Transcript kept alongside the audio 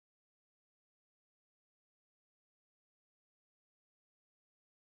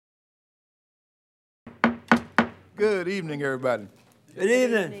Good evening, everybody. Good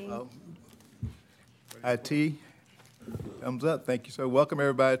evening. IT, thumbs up. Thank you, sir. Welcome,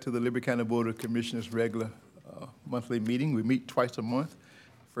 everybody, to the Liberty County Board of Commissioners regular monthly meeting. We meet twice a month,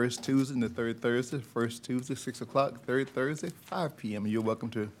 first Tuesday and the third Thursday. First Tuesday, 6 o'clock, third Thursday, 5 p.m. You're welcome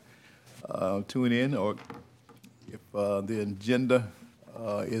to tune in, or if the agenda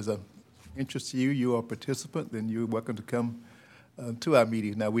is of interest to you, you are a participant, then you're welcome to come to our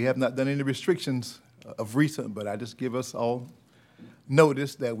meetings. Now, we have not done any restrictions of recent, but I just give us all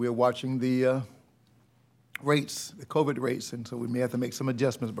notice that we're watching the rates, the COVID rates, and so we may have to make some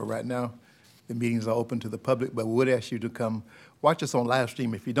adjustments, but right now, the meetings are open to the public, but we would ask you to come watch us on live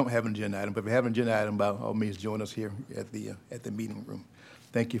stream if you don't have an agenda item, but if you have an agenda item, by all means, join us here at the meeting room.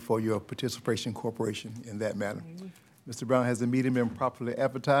 Thank you for your participation, cooperation in that matter. Mr. Brown, has the meeting been properly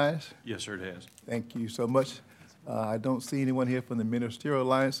advertised? Yes, sir, it has. Thank you so much. I don't see anyone here from the Ministerial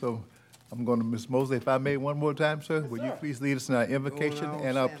Alliance, so I'm going to, Ms. Mosley, if I may, one more time, sir, would you please lead us in our invocation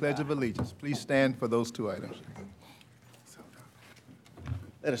and our pledge of allegiance? Please stand for those two items.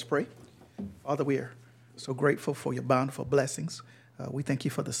 Let us pray. Father, we are so grateful for your bountiful blessings. We thank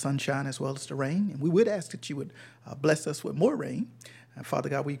you for the sunshine as well as the rain. And we would ask that you would bless us with more rain. And Father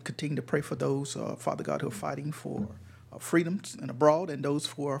God, we continue to pray for those, Father God, who are fighting for freedoms and abroad, and those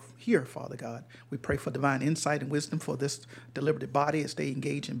who are here, Father God. We pray for divine insight and wisdom for this deliberative body as they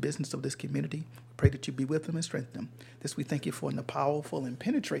engage in business of this community. We pray that you be with them and strengthen them. This we thank you for in the powerful and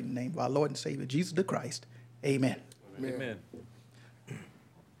penetrating name of our Lord and Savior, Jesus the Christ. Amen. Amen.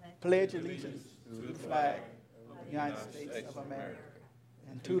 Pledge allegiance to the flag of the United States of America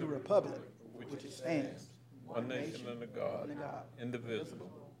and to the republic which it stands, One nation under God, indivisible,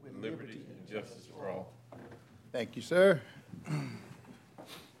 with liberty and justice for all. Thank you, sir.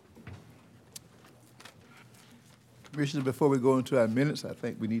 Commissioners, before we go into our minutes, I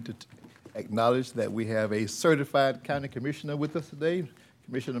think we need to acknowledge that we have a certified county commissioner with us today.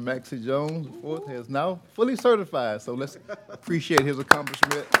 Commissioner Maxie Jones IV is now fully certified, so let's appreciate his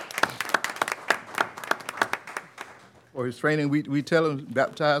accomplishment. For his training, we tell him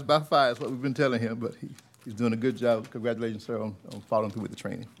baptized by fire is what we've been telling him, but he's doing a good job. Congratulations, sir, on following through with the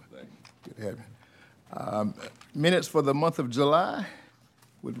training. Good to have you. Minutes for the month of July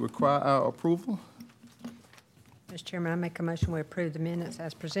would require our approval. Mr. Chairman, I make a motion we approve the minutes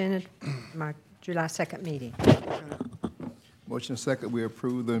as presented from our July 2nd meeting. Motion second, we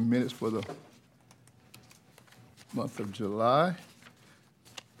approve the minutes for the month of July.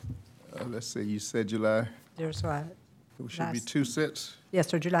 Let's see, you said July, There's what? there should be two sets. Yes,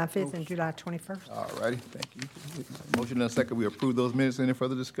 sir, July 5th and July 21st. All righty, thank you. Motion and a second, we approve those minutes. Any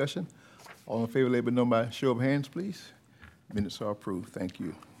further discussion? All in favor, let me know by show of hands, please. Minutes are approved. Thank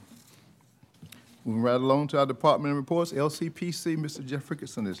you. Moving right along to our department reports. LCPC, Mr. Jeff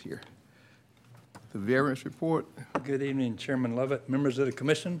Ricketson is here. The variance report. Good evening, Chairman Lovett, members of the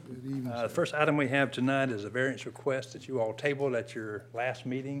commission. Good evening, The first item we have tonight is a variance request that you all tabled at your last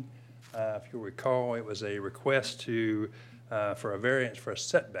meeting. If you'll recall, it was a request for a variance for a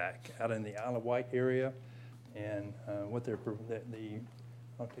setback out in the Isle of Wight area. And what they're,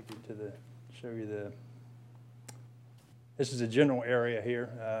 I'll take you to show you this is a general area here.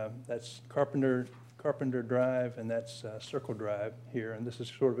 That's Carpenter Drive, and that's Circle Drive here. And this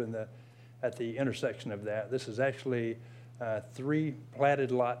is sort of at the intersection of that. This is actually 3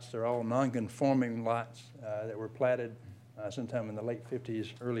 platted lots. They're all non-conforming lots that were platted sometime in the late 50s,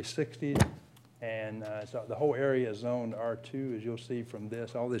 early 60s. And so the whole area is zoned R2, as you'll see from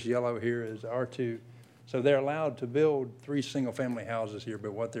this. All this yellow here is R2. So they're allowed to build 3 single-family houses here,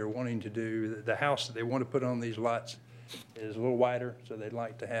 but what they're wanting to do, the house that they want to put on these lots is a little wider, so they'd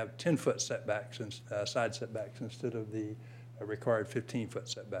like to have 10-foot setbacks and side setbacks instead of the required 15-foot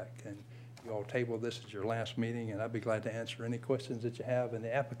setback. And you all tabled this at your last meeting, and I'd be glad to answer any questions that you have, and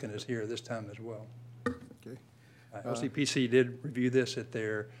the applicant is here this time as well. Okay. LCPC did review this at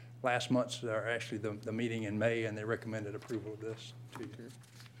their last month's, or actually the meeting in May, and they recommended approval of this to you.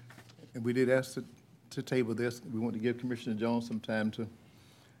 And we did ask to table this. We want to give Commissioner Jones some time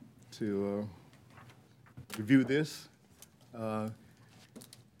to review this.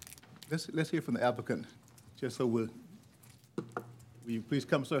 Let's hear from the applicant, just so will you please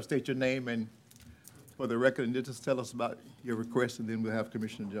come, sir, state your name and for the record, and just tell us about your request, and then we'll have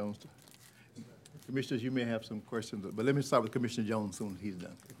Commissioner Jones. Commissioners, you may have some questions, but let me start with Commissioner Jones soon as he's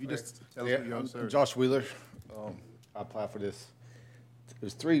done. If you just tell us who you are, sir. I'm Josh Wheeler. I applied for this.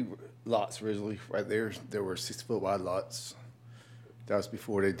 There's 3 lots originally right there. There were 6-foot wide lots. That was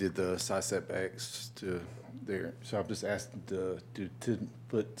before they did the side setbacks to there. So I'm just asking to do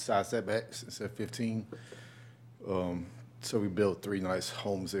 10-foot side setbacks instead of 15. So we built 3 nice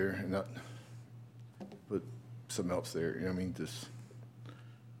homes there and not put something else there, you know what I mean? Just, do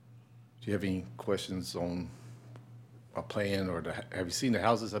you have any questions on a plan or have you seen the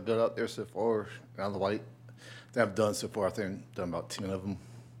houses I built out there so far, Isle of Wight? That I've done so far, I think I've done about 10 of them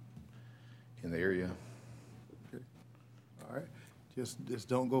in the area. All right, just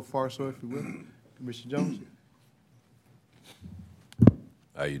don't go far, so if you will. Commissioner Jones?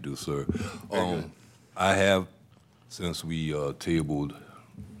 How you do, sir? I have, since we tabled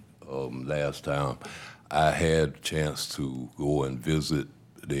last time, I had a chance to go and visit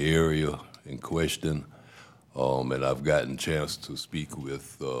the area in question, and I've gotten a chance to speak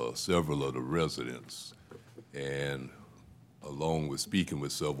with several of the residents. And along with speaking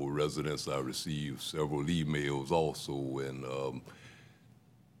with several residents, I received several emails also, and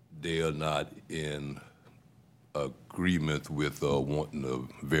they are not in agreement with wanting the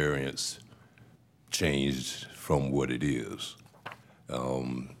variance changed from what it is.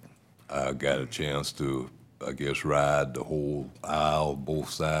 I got a chance to, I guess, ride the whole aisle, both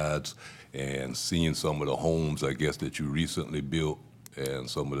sides, and seeing some of the homes, I guess, that you recently built and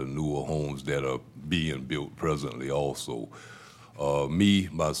some of the newer homes that are being built presently also.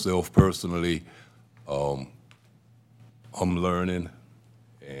 Myself personally, I'm learning,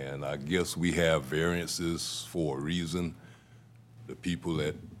 and I guess we have variances for a reason. The people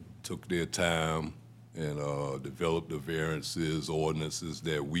that took their time and developed the variances, ordinances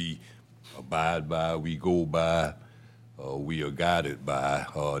that we abide by, we go by, we are guided by,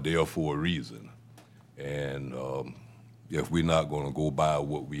 there for a reason. And if we're not going to go by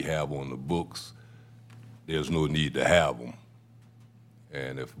what we have on the books, there's no need to have them.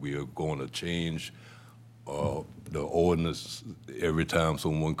 And if we are going to change the ordinance every time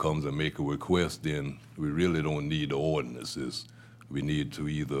someone comes and make a request, then we really don't need the ordinances. We need to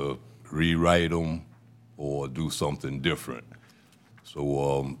either rewrite them or do something different.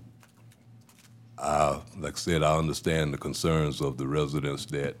 So, like I said, I understand the concerns of the residents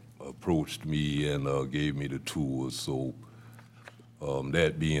that approached me and gave me the tours. So,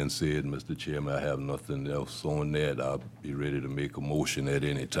 that being said, Mr. Chairman, I have nothing else on that. I'll be ready to make a motion at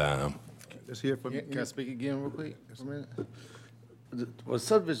any time. Let's hear from you. Can I speak again real quick for a minute? Well, the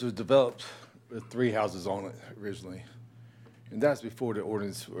subdivision was developed with 3 houses on it originally. And that's before the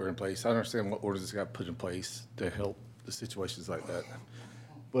ordinance were in place. I understand what ordinances got put in place to help the situations like that.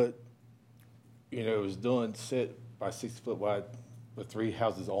 But, you know, it was done, set by 60 foot wide with 3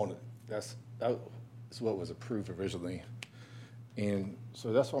 houses on it. That's what was approved originally. And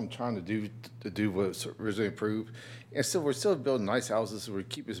so that's what I'm trying to do what was originally approved. And so we're still building nice houses. So we're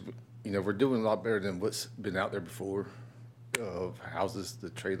doing a lot better than what's been out there before of houses, the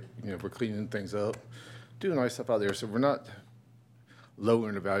trailer, we're cleaning things up, doing nice stuff out there. So we're not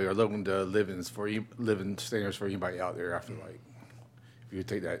lowering the value or lowering the living standards for anybody out there. I feel like if you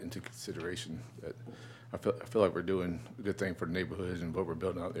take that into consideration, that I feel like we're doing a good thing for the neighborhood and what we're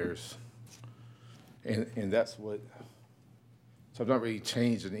building out there is, and that's what. So I'm not really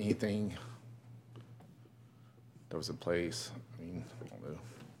changing anything that was in place. I mean, I don't know.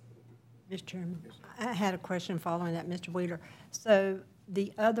 Mr. Chairman, I had a question following that, Mr. Wheeler. So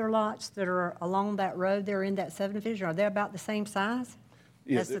the other lots that are along that road, they're in that subdivision, are they about the same size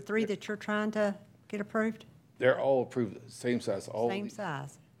Yeah, as the 3 that you're trying to get approved? They're all approved, same size. Same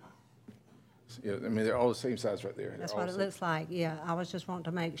size? Yeah, I mean, they're all the same size right there. That's They're all what it the looks like, yeah. I was just wanting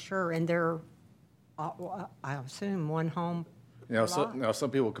to make sure, and they're, I assume, one home same. lot? Now,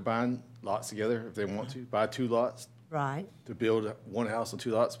 some people combine lots together if they want to, buy 2 lots Right. to build 1 house on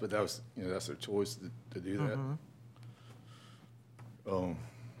 2 lots, but that was, that's their choice to do that.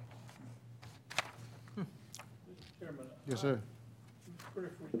 Chairman, Yes, sir.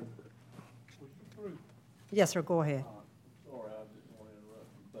 Chris, would you prove, Yes, sir, go ahead. sorry, I didn't want to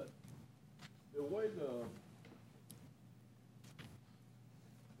interrupt you, but the way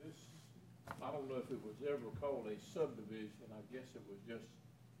this, I don't know if it was ever called a subdivision, I guess it was just,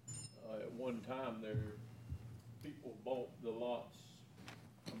 at one time there, people bought the lots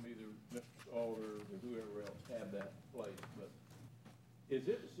from either Mr. Salter or whoever else had that place, but is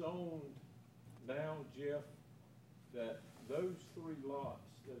it zoned now, Jeff, that those 3 lots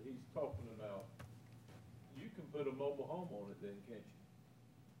that he's talking about, you can put a mobile home on it then, can't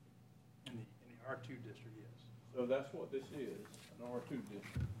you? In the R2 district, yes. So that's what this is, an R2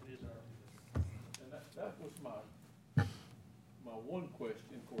 district. It is R2 district. And that was my one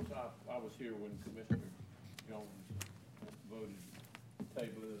question. Of course, I was here when Commissioner Jones voted to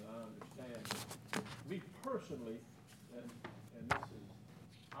table it, and I understand. Me personally, and this is,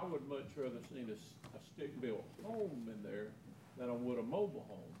 I would much rather seen a stick-built home in there than I would a mobile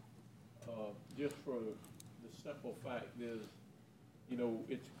home. Just for the simple fact is,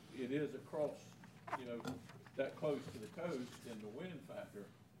 it is across, that close to the coast and the wind factor.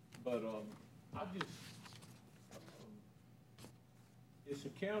 But, I just, it's a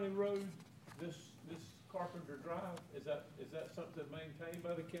county road, this Carpenter Drive, is that something maintained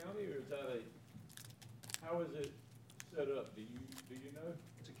by the county, or is that how is it set up? Do you know?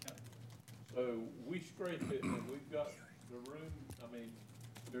 It's a county. So we scrape it and we've got the room, I mean,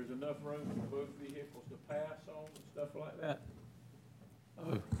 there's enough room for both vehicles to pass on and stuff like that?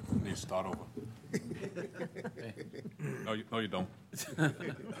 Need to start over. No, you don't.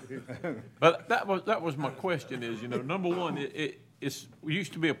 But that was my question is, number one, it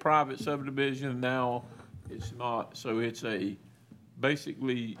used to be a private subdivision, now it's not. So it's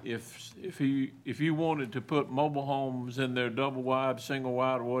basically, if you wanted to put mobile homes in there, double wide, single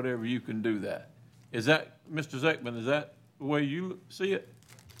wide, or whatever, you can do that. Is that, Mr. Zeckman, is that the way you see it?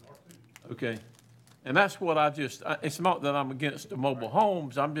 Okay. And that's what it's not that I'm against the mobile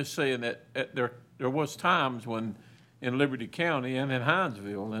homes, I'm just saying that there was times when in Liberty County and in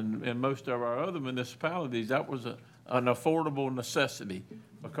Hinesville and most of our other municipalities, that was an affordable necessity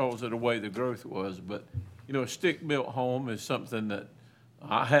because of the way the growth was. But, a stick-built home is something that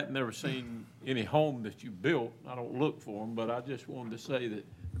I hadn't never seen any home that you built. I don't look for them, but I just wanted to say that,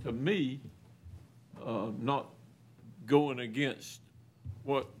 to me, not going against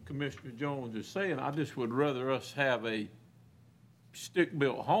what Commissioner Jones is saying, I just would rather us have a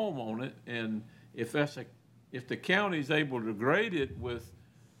stick-built home on it, and if the county's able to grade it with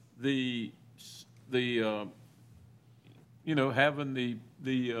having the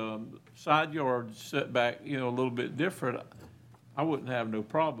side yard setback, a little bit different, I wouldn't have no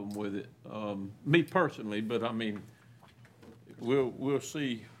problem with it, me personally, but I mean, we'll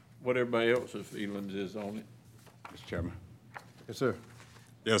see what everybody else's feelings is on it. Mr. Chairman. Yes, sir.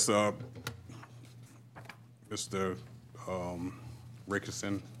 Yes, Mr.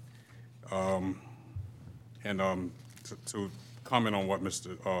 Richardson, to comment on what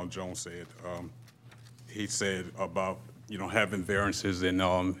Mr. Jones said, he said about, having variances and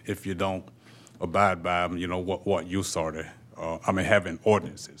if you don't abide by them, what you started. Having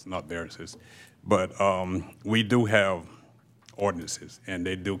ordinances, not variances. But we do have ordinances, and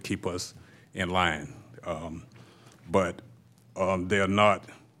they do keep us in line. But they're not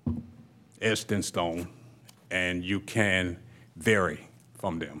etched in stone, and you can vary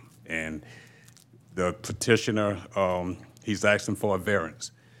from them. And the petitioner, he's asking for a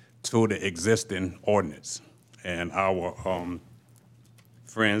variance to the existing ordinance. And our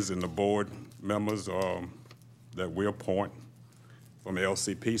friends and the board members that we appoint from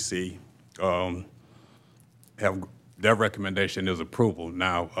LCPC have, their recommendation is approval.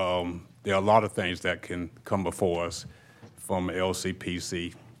 Now, there are a lot of things that can come before us from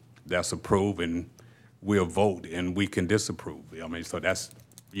LCPC that's approved, and we'll vote and we can disapprove. So that's,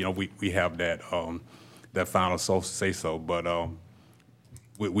 we have that that final say so, but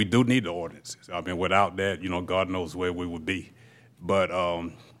we do need the ordinances. Without that, God knows where we would be. But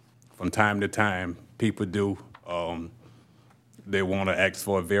from time to time, people do, they want to ask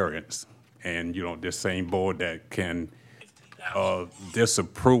for a variance. And, this same board that can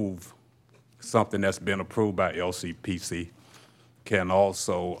disapprove something that's been approved by LCPC can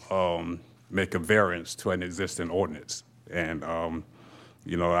also make a variance to an existing ordinance. And,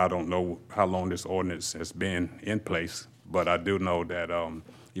 I don't know how long this ordinance has been in place, but I do know that,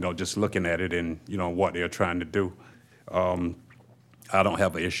 just looking at it and, what they're trying to do, I don't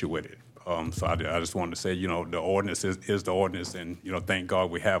have an issue with it. So I just wanted to say, the ordinance is the ordinance, and, thank God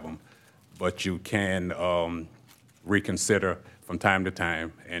we have them. But you can reconsider from time to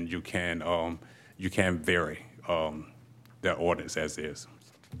time, and you can vary that ordinance as is.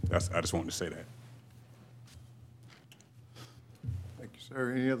 I just wanted to say that. Thank you,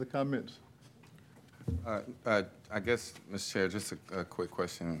 sir. Any other comments? I guess, Mr. Chair, just a quick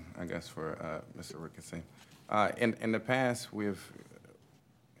question, I guess, for Mr. Ricketson. In the past, we've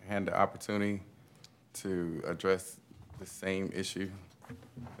had the opportunity to address the same issue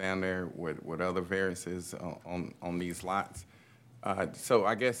down there with other variances on these lots. So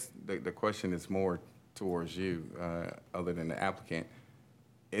I guess the question is more towards you, other than the applicant.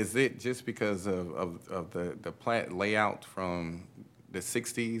 Is it just because of the plat layout from the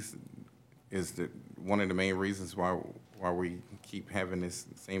 60s is one of the main reasons why we keep having this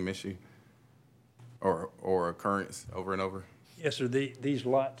same issue or occurrence over and over? Yes, sir. These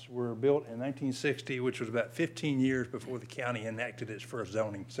lots were built in 1960, which was about 15 years before the county enacted its first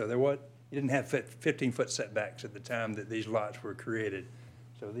zoning. So you didn't have 15-foot setbacks at the time that these lots were created.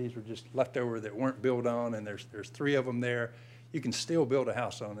 So these were just leftover that weren't built on, and there's 3 of them there. You can still build a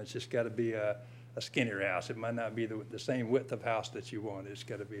house on it. It's just got to be a skinnier house. It might not be the same width of house that you want. It's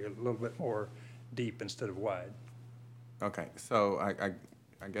got to be a little bit more deep instead of wide. Okay, so I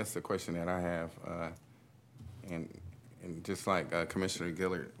guess the question that I have, and just like Commissioner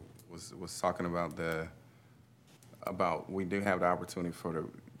Gillard was talking about we do have the opportunity for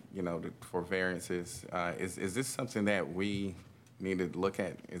for variances. Is this something that we need to look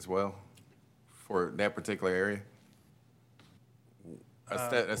at as well for that particular area?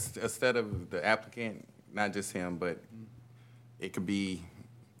 Instead of the applicant, not just him, but it could be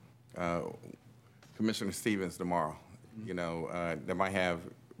Commissioner Stevens tomorrow. They might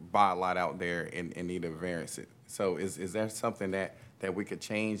buy a lot out there and need a variance. So is there something that we could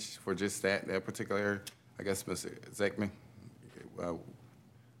change for just that particular area? I guess, Mr. Zekman?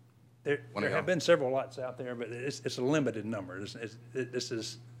 There have been several lots out there, but it's a limited number. This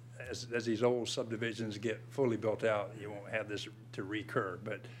is, as these old subdivisions get fully built out, you won't have this to recur.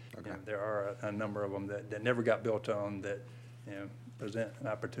 But there are a number of them that never got built on that present an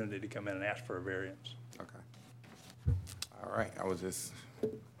opportunity to come in and ask for a variance. Okay. All right. I was just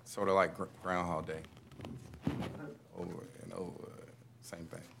sort of like Groundhog Day. Over and over, same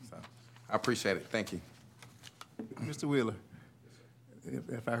thing. So I appreciate it. Thank you. Mr. Wheeler,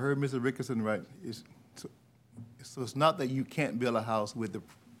 if I heard Mr. Rickerson right, so it's not that you can't build a house with the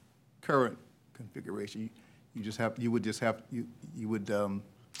current configuration. You would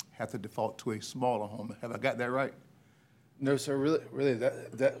have to default to a smaller home. Have I got that right? No, sir, really,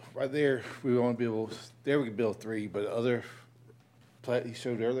 that right there, we want to be able, there we could build 3, but other plat you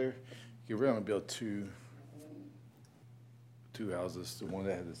showed earlier, you really want to build two houses, the one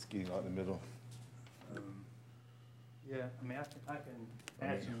that has the ski lot in the middle. Yeah, I mean,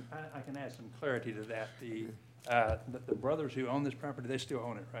 I can add some clarity to that. The brothers who own this property, they still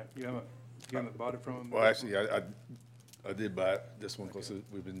own it, right? You haven't bought it from them? Well, actually, I did buy this one because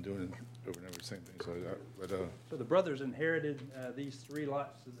we've been doing over and over the same thing, So the brothers inherited these 3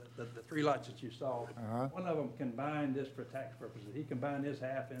 lots, the 3 lots that you saw. One of them combined this for tax purposes. He combined his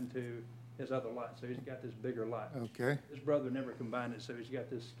half into his other lot, so he's got this bigger lot. Okay. His brother never combined it, so he's got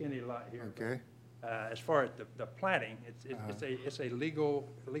this skinny lot here. Okay. As far as the platting, it's a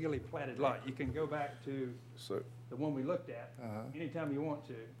legally platted lot. You can go back to the one we looked at anytime you want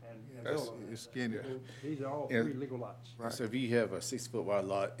to and build on it. It's skinny. These are all 3 legal lots. Right. So if you have a 60-foot wide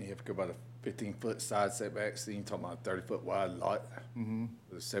lot and you have to go by the 15-foot side setbacks, then you're talking about a 30-foot wide lot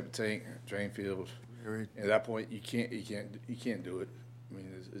with a septic tank, drain field. At that point, you can't do it. I mean,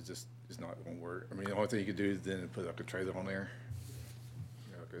 it's not going to work. I mean, the only thing you could do is then put like a trailer on there.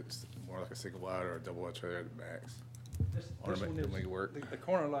 It's more like a single wide or a double wide trailer at the max. This Or one make is, it work. the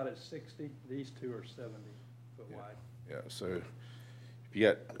corner lot is 60, these 2 are 70-foot wide. Yeah, so if you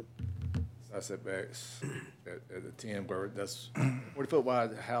got side setbacks at the 10, where that's 40-foot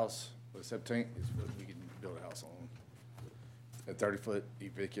wide house with a septic tank is what you can build a house on. At 30-foot,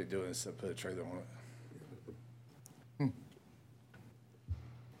 you really can't do it except put a trailer on it.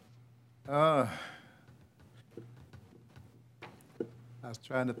 I was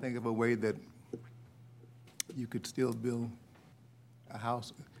trying to think of a way that you could still build a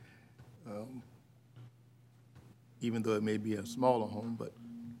house, even though it may be a smaller home, but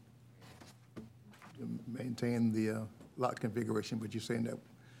to maintain the lot configuration. But you're saying that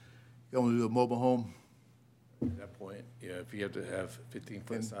you only do a mobile home? At that point, yeah, if you have to have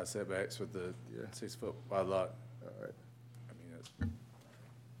 15-foot side setbacks with the 6-foot wide lot, All right. I mean, that's.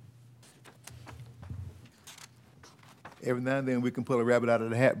 Every now and then we can pull a rabbit out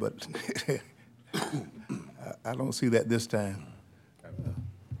of the hat, but I don't see that this time. I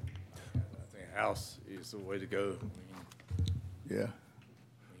think a house is the way to go. Yeah.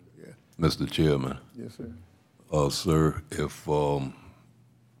 Mr. Chairman, Yes, sir. sir, if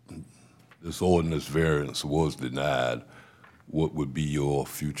this ordinance variance was denied, what would be your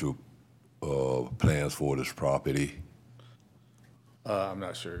future plans for this property? I'm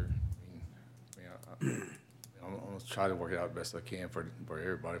not sure. I'm gonna try to work it out the best I can for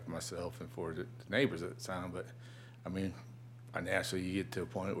everybody, for myself and for the neighbors at the time. But I mean, financially, you get to a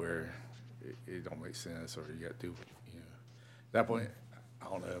point where it don't make sense, or you got to do, at that point, I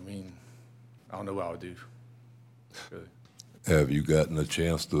don't know. I mean, I don't know what I would do. Really. Have you gotten a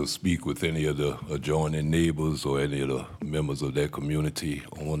chance to speak with any of the adjoining neighbors or any of the members of that community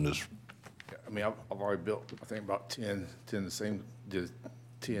on this? I mean, I've already built, I think, about 10 the same, just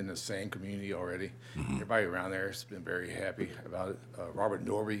 10 in the same community already. Everybody around there has been very happy about it. Robert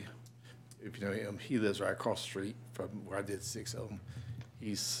Norby, if you know him, he lives right across the street from where I did 6 of them.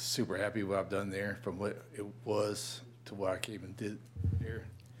 He's super happy with what I've done there, from what it was to what I came and did there.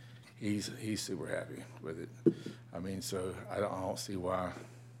 He's super happy with it. I mean, so I don't see why.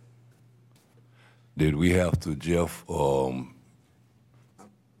 Did we have to, Jeff,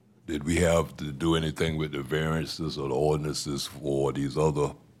 did we have to do anything with the variances or the ordinances for these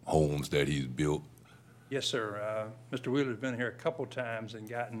other homes that he's built? Yes, sir. Mr. Wheeler's been here a couple times and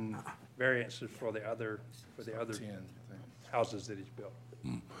gotten variances for the other houses that he's built.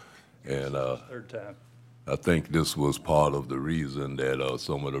 And Third time. I think this was part of the reason that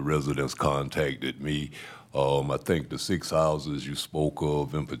some of the residents contacted me. I think the 6 houses you spoke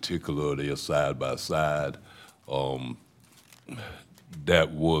of in particular, they are side by side.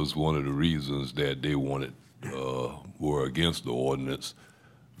 That was one of the reasons that they were against the ordinance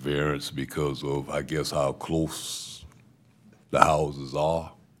variance because of, I guess, how close the houses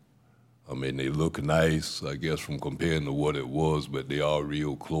are. I mean, they look nice, I guess, from comparing to what it was, but they are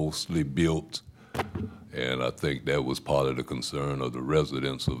real closely built. And I think that was part of the concern of the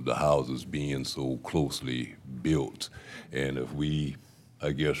residents of the houses being so closely built. And if we,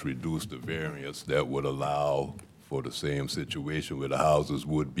 I guess, reduce the variance, that would allow for the same situation where the houses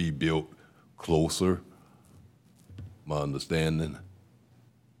would be built closer, my understanding.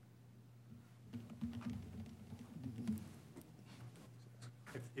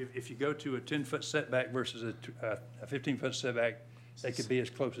 If you go to a 10-foot setback versus a 15-foot setback, they could be as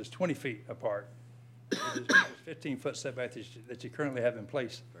close as 20 feet apart. This 15-foot setback that you currently have in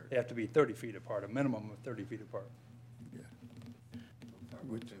place, they have to be 30 feet apart, a minimum of 30 feet apart.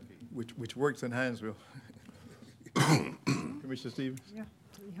 Which works in Hinesville. Commissioner Stevens? Yeah.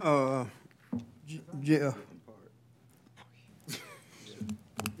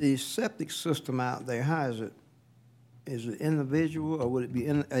 The septic system out there, how is it? Is it individual, or would it be,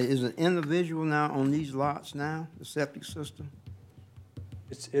 is it individual now on these lots now, the septic system?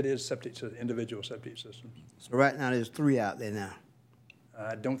 It is individual septic system. So right now, there's 3 out there now.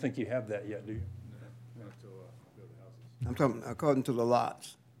 I don't think you have that yet, do you? I'm talking according to the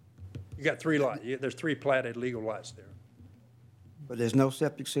lots, You got 3 lots. There's 3 platted legal lots there. but there's no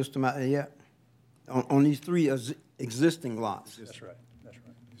septic system out there yet? On these 3 existing lots? That's right, that's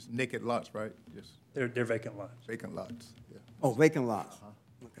right. It's naked lots, right? Just They're vacant lots. vacant lots, yeah. Oh, vacant lots?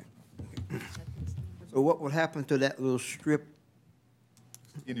 Okay. So what would happen to that little strip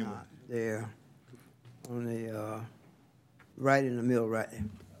Anyway, there on the, right in the middle right there?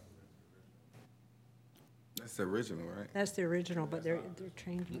 That's the original, right? That's the original, but they're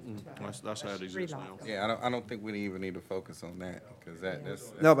changing it to. That's how it three exists now. lots. Yeah, I don't think we even need to focus on that, because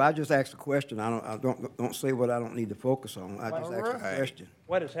that's. No, but I just asked a question. I don't say what I don't need to focus on. I just asked a question.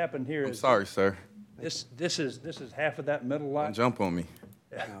 What has happened here I'm is. sorry, sir. This is half of that middle Don't lot. jump on me.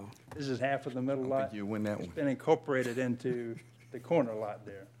 No. This is half of the middle I lot. think you win that It's one. been incorporated into the corner lot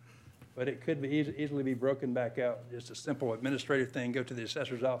there. But it could be easily be broken back out, just a simple administrative thing, go to the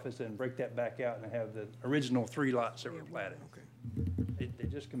assessor's office and break that back out and have the original 3 lots that were platted. They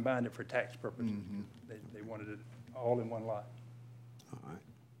just combined it for tax purposes. They wanted it all in one lot. All right.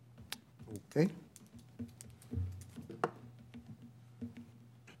 Okay.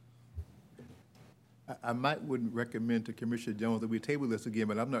 I would recommend to Commissioner Jones that we table this again,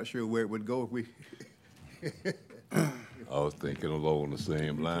 but I'm not sure where it would go if we, I was thinking along the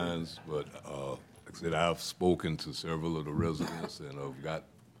same lines, but like I said, I've spoken to several of the residents and I've got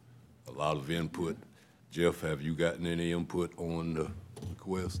a lot of input. Jeff, have you gotten any input on the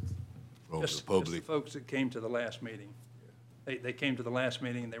request from the Just public? the folks that came to the last meeting. They came to the last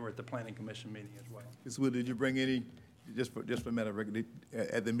meeting and they were at the planning commission meeting as well. Ms. Wood, did you bring any, just for a matter of record,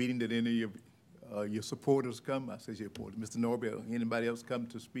 at the meeting, did any of your supporters come? I say your supporters, Mr. Norby, or anybody else come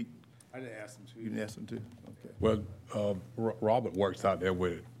to speak? I didn't ask them to. You didn't ask them to? Okay. Well, Robert works out there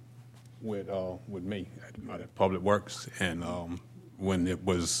with me at Public Works, and when it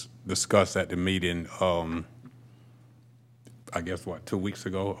was discussed at the meeting, I guess, 2 weeks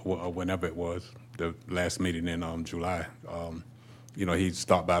ago, or whenever it was, the last meeting in July, he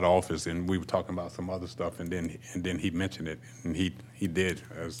stopped by the office, and we were talking about some other stuff, and then he mentioned it, and he did,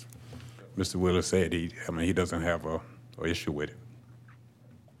 as Mr. Wheeler said, he doesn't have a issue with it.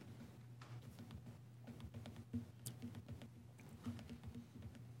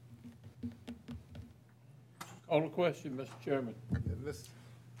 Call the question, Mr. Chairman.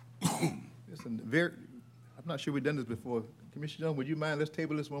 Listen, I'm not sure we've done this before. Commissioner Jones, would you mind, let's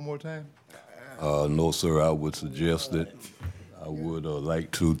table this one more time? No, sir, I would suggest that I would like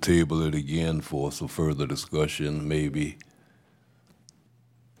to table it again for some further discussion, maybe.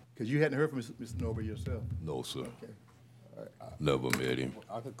 Because you hadn't heard from Mr. Norby yourself. No, sir. Okay. Never met him.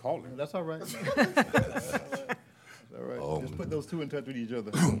 I could call him. That's all right. That's all right. Just put those two in touch with each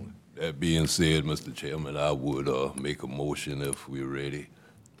other. That being said, Mr. Chairman, I would make a motion if we're ready.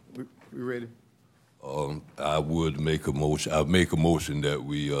 We ready? I would make a motion. I'd make a motion that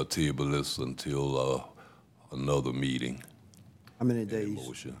we table this until another meeting. How many Any days?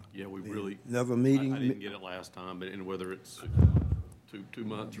 motion. Yeah, we really, Another I meeting? didn't get it last time, but, and whether it's 2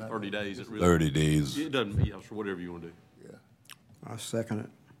 months or 30 days, it really. 30 days. It doesn't, yeah, so whatever you want to do. Yeah, I second it.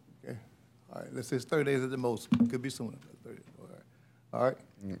 okay. All right, let's say it's 30 days at the most, could be sooner. 30, all right.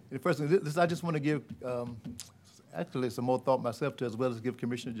 And first, this, I just want to give, actually, some more thought myself to, as well as give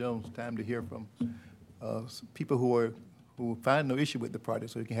Commissioner Jones time to hear from people who find no issue with the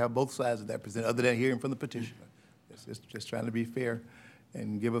project, so you can have both sides of that presented, other than hearing from the petitioner. It's just trying to be fair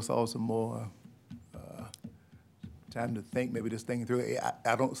and give us all some more time to think maybe this thing through.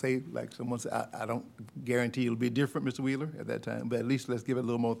 I don't say, like someone said, I don't guarantee it'll be different, Mr. Wheeler, at that time, but at least let's give it a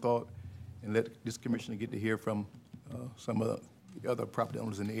little more thought and let this commissioner get to hear from some of the other property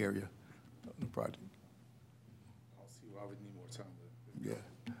owners in the area of the project. I'll see why we need more time. Yeah,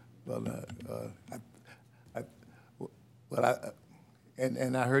 well,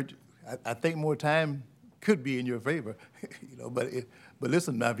 I heard, I think more time could be in your favor, you know, but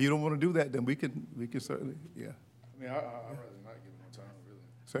listen, now, if you don't want to do that, then we can certainly, yeah. I mean, I'd rather not give it more time, really.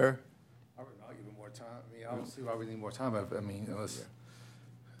 Sir? I'd rather not give it more time. I mean, I don't see why we need more time. I mean, unless,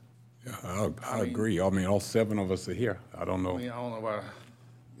 Yeah, I agree. I mean, all 7 of us are here. I don't know. I don't know why,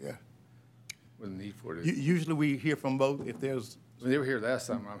 Yeah. what the need for this. Usually we hear from both if there's, I mean, they were here last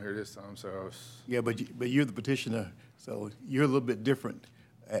time, I'm here this time, so I was, yeah, but you're the petitioner, so you're a little bit different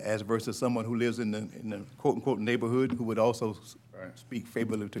as versus someone who lives in the quote-unquote neighborhood who would also Right. speak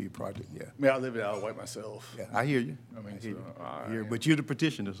favorably to your project, yeah. I mean, I live it out white myself. Yeah, I hear you. I mean, hear you. so, I hear you. But you're the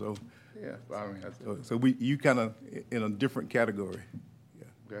petitioner, so, Yeah, but I mean, that's, so you kind of in a different category.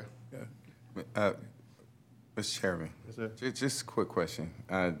 Yeah, okay. yeah. Mr. Chairman. Yes, sir. Just a quick question,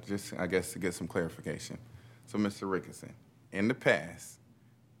 just, I guess, to get some clarification. So, Mr. Rickerson, in the past,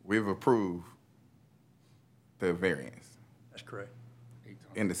 we've approved the variance That's correct.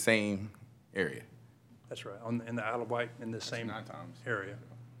 in the same area. That's right. In the Isle of Wight, in the same 9 times. area.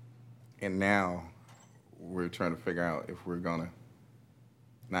 And now, we're trying to figure out if we're gonna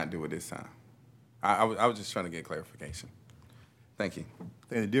not do it this time. I was just trying to get clarification. Thank you. I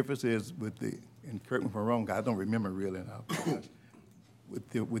think the difference is with the, and correct me if I'm wrong, I don't remember really, and I apologize.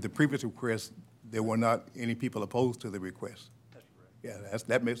 With the previous request, there were not any people opposed to the request. That's correct. Yeah, that's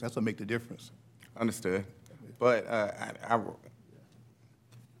what make the difference. Understood. But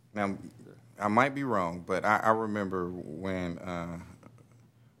now, I might be wrong, but I remember when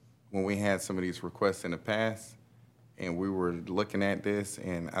we had some of these requests in the past, and we were looking at this,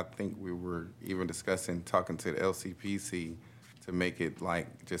 and I think we were even discussing, talking to the LCPC to make it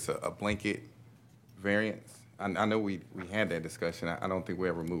like just a blanket variance. I know we had that discussion. I don't think we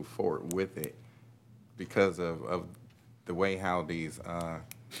ever moved forward with it because of the way how these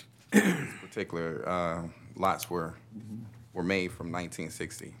particular lots were made from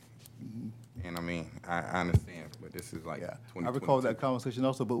 1960. And I mean, I understand, but this is like Yeah, 2022. I recall that conversation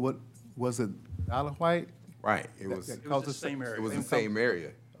also, but what, was it Isle of Wight? Right, it was. that It was caused the same area. It was the same same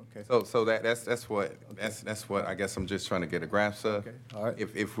area. Okay. So that's what I guess I'm just trying to get a grasp of. Okay, all right.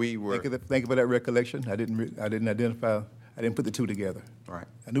 If we were, Thank you for that recollection. I didn't identify, I didn't put the two together. right,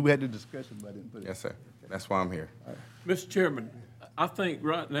 I knew we had the discussion, but I didn't put it. yes, sir. That's why I'm here. Mr. Chairman, I think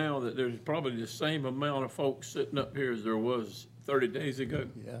right now that there's probably the same amount of folks sitting up here as there was 30 days ago.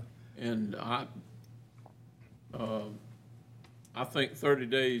 Yeah. And I think 30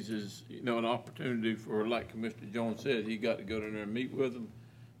 days is, an opportunity for, like Commissioner Jones said, he got to go down there and meet with them.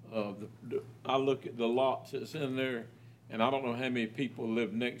 I look at the lots that's in there, and I don't know how many people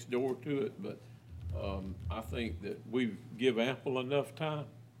live next door to it, but I think that we give ample enough time.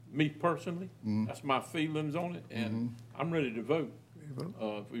 Me personally, that's my feelings on it, and I'm ready to vote.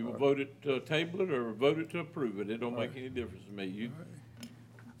 If we will vote it to table it or vote it to approve it, it don't make any difference to me.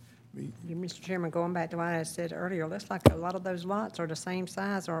 Mr. Chairman, going back to what I said earlier, looks like a lot of those lots are the same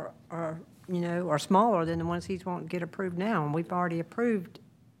size or smaller than the ones he's wanting to get approved now. And we've already approved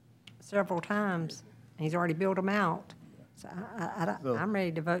several times, and he's already built them out. So I'm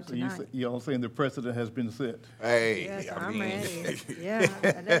ready to vote So tonight. you're saying the precedent has been set? Hey, Yes, I I'm mean, ready. Yeah,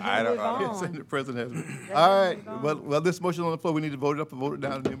 and then I we'll don't- move Yes, on. the president has been. Let All him right, move on. well, this motion on the floor, we need to vote it up and vote it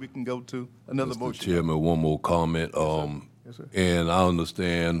down, and then we can go to another Mr. motion. Chairman, one more comment. Yes, sir. And I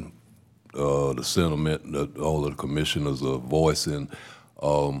understand the sentiment that all of the commissioners are voicing.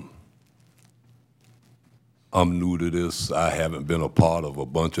 I'm new to this. I haven't been a part of a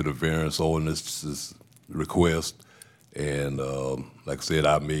bunch of the variance ordinances requests. And like I said,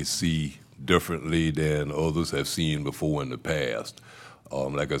 I may see differently than others have seen before in the past.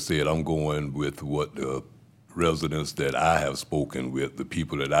 Like I said, I'm going with what the residents that I have spoken with, the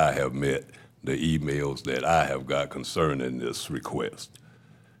people that I have met, the emails that I have got concerning this request.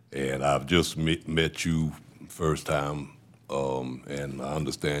 And I've just met you first time and I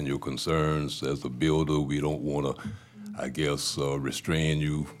understand your concerns. As a builder, we don't want to, I guess, restrain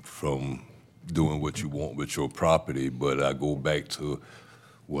you from doing what you want with your property, but I go back to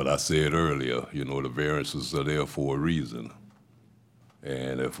what I said earlier, you know, the variances are there for a reason.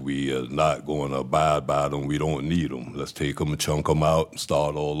 And if we are not going to abide by them, we don't need them. Let's take them and chunk them out and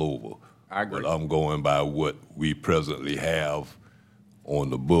start all over. I agree. But I'm going by what we presently have on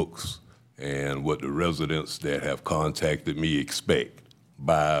the books and what the residents that have contacted me expect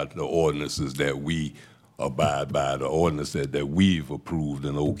by the ordinances that we abide by, the ordinances that we've approved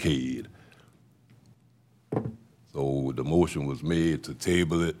and okayed. So the motion was made to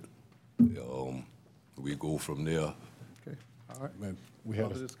table it. We go from there. Okay, all right. Man, we had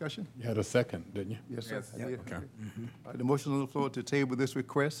Other a, discussion? you had a second, didn't you? Yes, sir. Yes. I did. Okay. All right, the motion on the floor to table this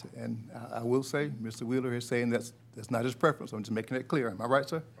request, and I will say, Mr. Wheeler is saying that's not his preference. I'm just making it clear. Am I right,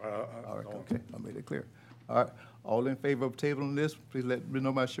 sir? All right, okay, I made it clear. All right, all in favor of tabling this, please let me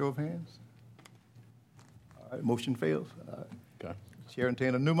know by show of hands. All right, motion fails. All right. Okay. Chair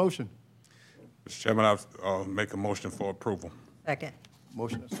entertain a new motion. Mr. Chairman, I'll make a motion for approval. Second.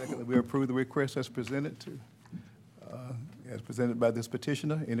 Motion and second that we approve the request as presented by this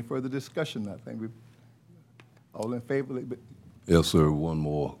petitioner. Any further discussion? I think we, all in favor? Yes, sir, one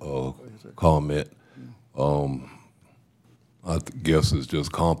more sir. comment. I guess it's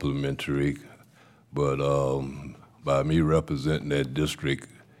just complimentary, but by me representing that district,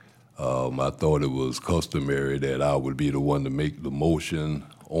 I thought it was customary that I would be the one to make the motion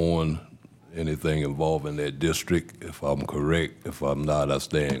on anything involving that district, if I'm correct. If I'm not, I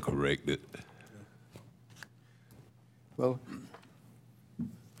stand corrected. Well,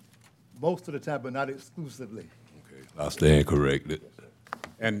 most of the time, but not exclusively. Okay, I stand corrected.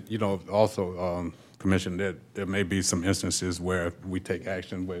 And, you know, also, Commissioner, there may be some instances where we take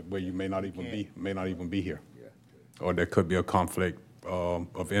action where you may not even be here. Or there could be a conflict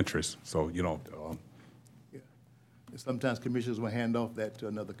of interest, so, you know, Yeah. And sometimes commissioners will hand off that to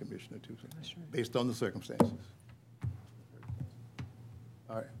another commissioner too, based on the circumstances.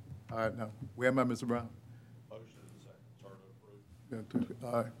 All right, now, where am I, Mr. Brown?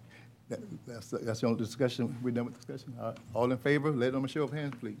 All right, that's the only discussion, we're done with discussion. All right, all in favor, let it on a show of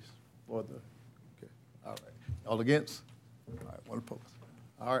hands, please, for the, okay, all right. All against? All right, one opposed.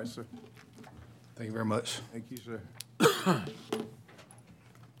 All right, sir. Thank you very much. Thank you, sir.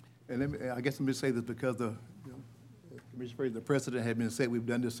 And I guess let me say this because Commissioner Frazier, the precedent had been set, we've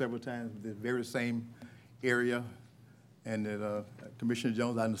done this several times, the very same area. And that Commissioner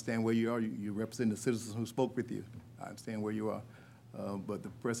Jones, I understand where you are. You represent the citizens who spoke with you. I understand where you are. But the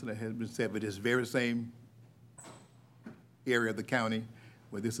precedent has been set for this very same area of the county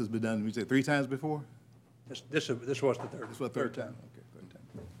where this has been done, we said 3 times before? This was the third. This was the third time? Okay, third time.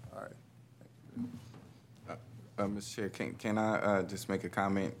 All right. Mr. Chair, can I just make a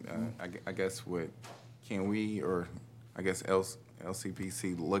comment? I guess can we, or I guess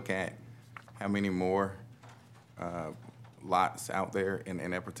LCPC, look at how many more lots out there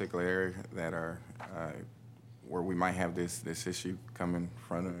in that particular area that are, where we might have this issue come in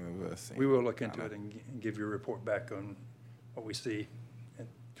front of us? We will look into it and give you a report back on what we see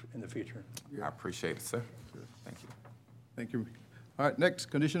in the future. I appreciate it, sir. Thank you. Thank you. All right, next,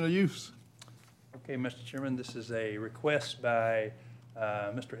 conditional use. Okay, Mr. Chairman, this is a request by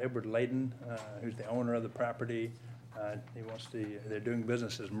Mr. Edward Layden, who's the owner of the property. He wants to, they're doing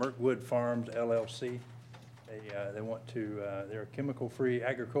business as Mirkwood Farms LLC. They want to, they're a chemical-free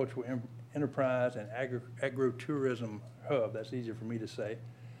agricultural enterprise and agro-tourism hub. That's easier for me to say.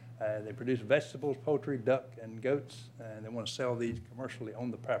 They produce vegetables, poultry, duck, and goats, and they want to sell these commercially on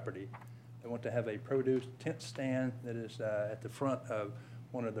the property. They want to have a produce tent stand that is at the front of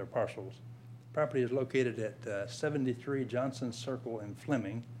one of their parcels. The property is located at 73 Johnson Circle in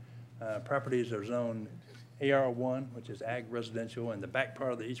Fleming. Properties are zoned AR1, which is ag residential, and the back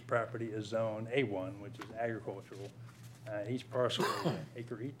part of each property is zoned A1, which is agricultural. Each parcel is an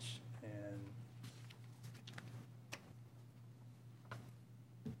acre each, and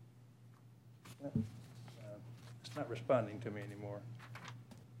it's not responding to me anymore.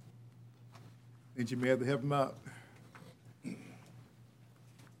 Think you may have to help him out.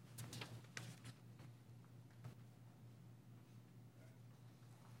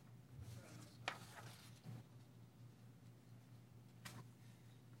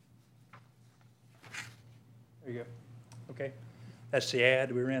 There you go. Okay. That's the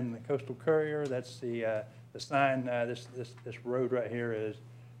ad we ran in the Coastal Courier. That's the sign. This road right here is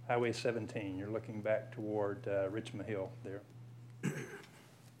Highway 17. You're looking back toward Richmond Hill there.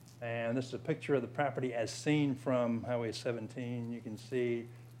 And this is a picture of the property as seen from Highway 17. You can see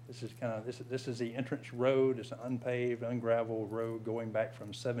This is kind of, this is the entrance road. It's an unpaved, ungraveled road going back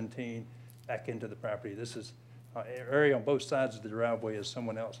from 17 back into the property. This is, area on both sides of the driveway is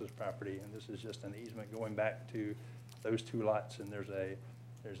someone else's property, and this is just an easement going back to those two lots, and there's an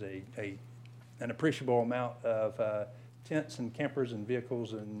appreciable amount of tents and campers and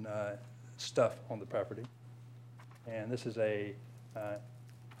vehicles and stuff on the property. And this is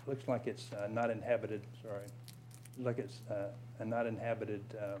looks like it's not inhabited, sorry. Looks like it's a not inhabited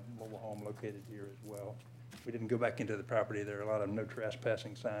mobile home located here as well. We didn't go back into the property. There are a lot of no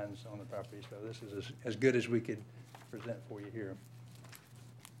trespassing signs on the property, so this is as good as we could present for you here.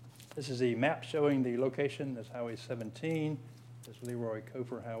 This is the map showing the location. That's Highway 17. This Leroy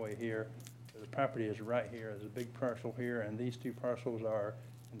Cofer Highway here. So the property is right here. There's a big parcel here, and these two parcels are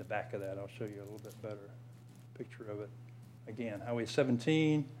in the back of that. I'll show you a little bit better picture of it. Again, Highway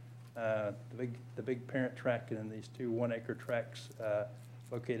 17, the big parent tract, and then these two 1 acre tracts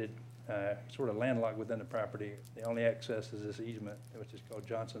located sort of landlocked within the property. The only access is this easement, which is called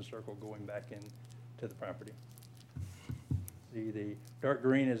Johnson Circle, going back into the property. The dark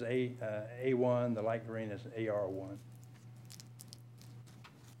green is A1, the light green is AR1.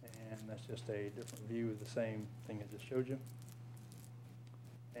 And that's just a different view of the same thing I just showed you.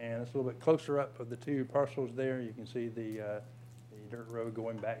 And it's a little bit closer up of the two parcels there. You can see the dirt road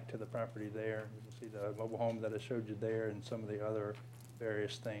going back to the property there. You can see the mobile home that I showed you there and some of the other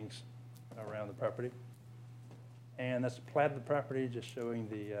various things around the property. And that's a plat of the property, just showing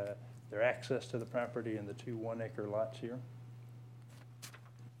their access to the property and the two 1 acre lots here.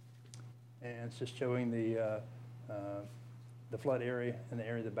 And it's just showing the flood area, and the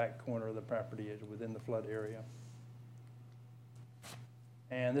area, the back corner of the property is within the flood area.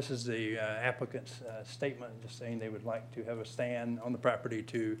 And this is the applicant's statement, just saying they would like to have a stand on the property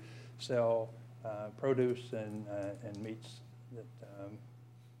to sell produce and meats that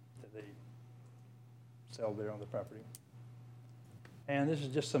they sell there on the property. And this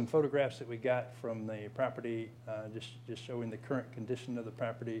is just some photographs that we got from the property, just showing the current condition of the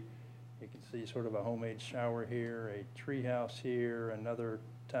property. You can see sort of a homemade shower here, a tree house here, another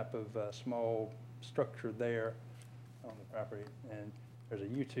type of small structure there on the property. And there's a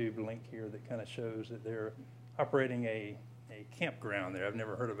YouTube link here that kind of shows that they're operating a campground there. I've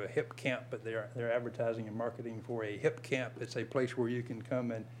never heard of a hip camp, but they're advertising and marketing for a hip camp. It's a place where you can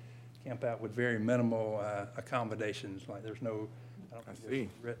come and camp out with very minimal accommodations. Like there's no, I don't think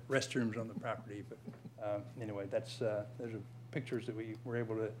there's restrooms on the property, but anyway, that's those are pictures that we were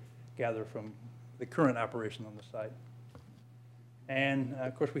able to gather from the current operation on the site. And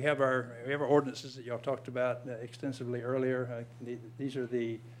of course, we have our ordinances that y'all talked about extensively earlier. These are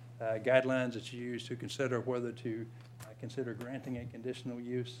the guidelines that you use to consider whether to consider granting a conditional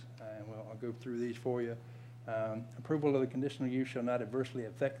use. And I'll go through these for you. Approval of the conditional use shall not adversely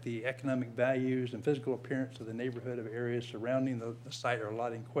affect the economic values and physical appearance of the neighborhood of areas surrounding the site or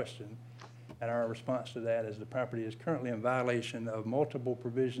lot in question. And our response to that is the property is currently in violation of multiple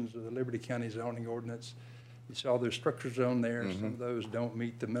provisions of the Liberty County zoning ordinance. You saw there's structure zone there. Mm-hmm. Some of those don't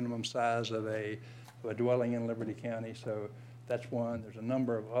meet the minimum size of a dwelling in Liberty County. So that's one. There's a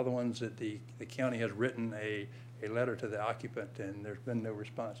number of other ones that the county has written a letter to the occupant, and there's been no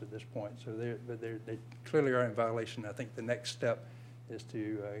response at this point. So they clearly are in violation. I think the next step is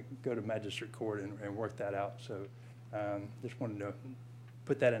to go to magistrate court and work that out. So just wanted to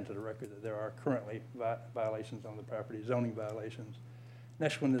put that into the record that there are currently violations on the property, zoning violations.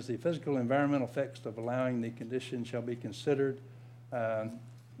 Next one is the physical and environmental effects of allowing the condition shall be considered.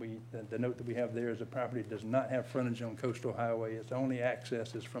 The note that we have there is the property does not have frontage on coastal highway. Its only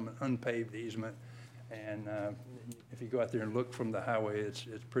access is from an unpaved easement. And if you go out there and look from the highway, it's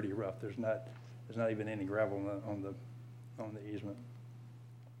pretty rough. There's not even any gravel on the easement.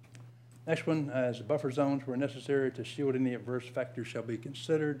 Next one is buffer zones where necessary to shield any adverse factors shall be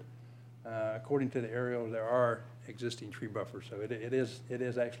considered. According to the aerial, there are existing tree buffers, so it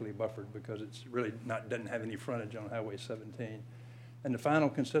is actually buffered because it's really doesn't have any frontage on Highway 17. And the final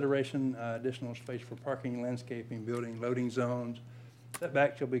consideration, additional space for parking, landscaping, building, loading zones.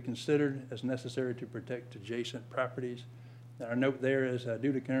 Setback shall be considered as necessary to protect adjacent properties. Now, our note there is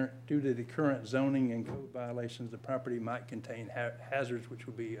due to the current zoning and code violations, the property might contain hazards which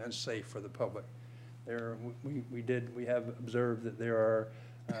would be unsafe for the public. We have observed that there are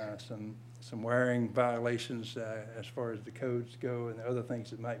some wiring violations as far as the codes go and the other things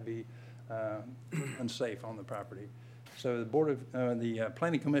that might be unsafe on the property. So the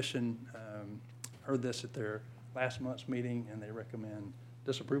Planning Commission heard this at their last month's meeting, and they recommend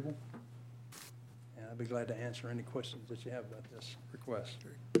disapproval. And I'd be glad to answer any questions that you have about this request.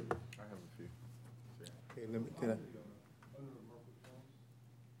 I have a few. Okay,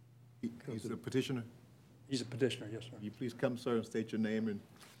 He's the petitioner. He's a petitioner, yes, sir. Will you please come, sir, and state your name and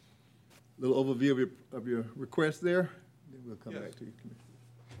a little overview of your request there? Then we'll come back to you, Commissioner.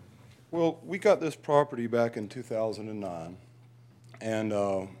 Well, we got this property back in 2009, and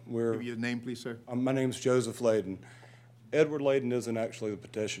we're... Give me your name, please, sir. My name's Joseph Layden. Edward Layden isn't actually the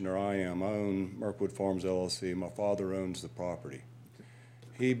petitioner, I am. I own Mirkwood Farms LLC. My father owns the property.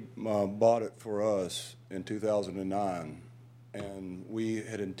 He bought it for us in 2009, and we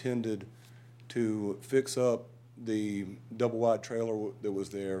had intended to fix up the double-wide trailer that was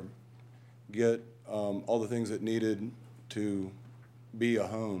there, get all the things that needed to be a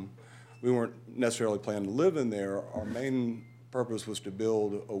home. We weren't necessarily planning to live in there. Our main purpose was to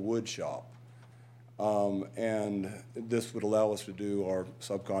build a wood shop. And this would allow us to do our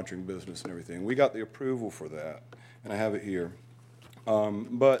subcontracting business and everything. We got the approval for that, and I have it here.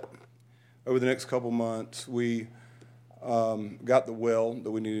 But over the next couple months, we got the well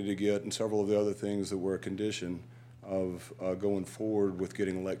that we needed to get and several of the other things that were a condition of going forward with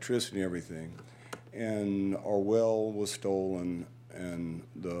getting electricity and everything. And our well was stolen and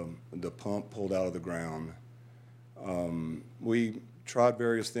the pump pulled out of the ground. We tried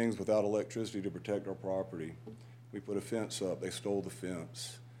various things without electricity to protect our property. We put a fence up. They stole the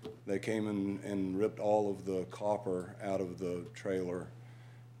fence. They came in and ripped all of the copper out of the trailer.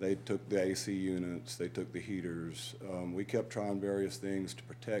 They took the AC units. They took the heaters. We kept trying various things to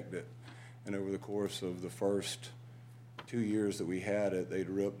protect it. And over the course of the first 2 years that we had it, they'd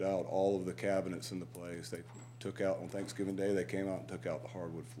ripped out all of the cabinets in the place. They took out, on Thanksgiving Day, they came out and took out the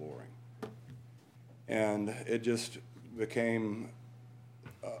hardwood flooring. And it just became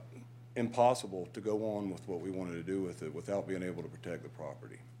impossible to go on with what we wanted to do with it without being able to protect the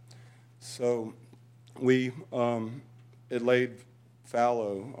property. So we, it laid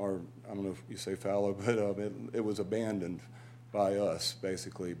fallow, or I don't know if you say fallow, but it was abandoned by us,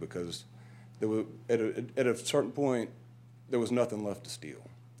 basically, because there was, at a certain point, there was nothing left to steal.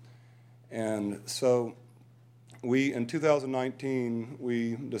 And so we, in 2019,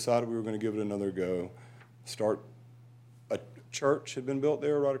 we decided we were going to give it another go, start. A church had been built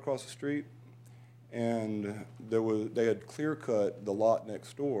there right across the street, and they had clear-cut the lot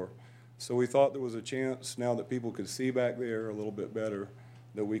next door. So we thought there was a chance, now that people could see back there a little bit better,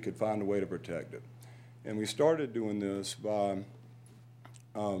 that we could find a way to protect it. And we started doing this by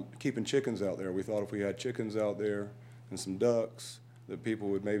keeping chickens out there. We thought if we had chickens out there and some ducks, that people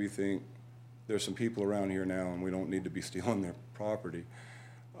would maybe think there's some people around here now and we don't need to be stealing their property.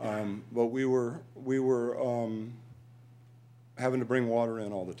 But we were having to bring water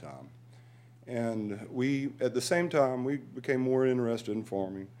in all the time. And at the same time, we became more interested in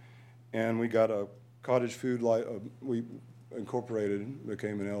farming, and we got a cottage food, we incorporated,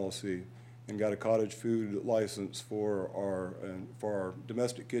 became an LLC, and got a cottage food license for our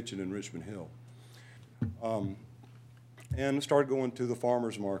domestic kitchen in Richmond Hill. And started going to the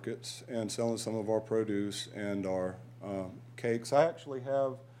farmers markets and selling some of our produce and our cakes. I actually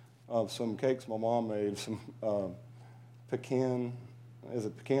have some cakes my mom made, some pecan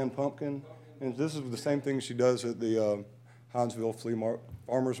pumpkin? And this is the same thing she does at the Hinesville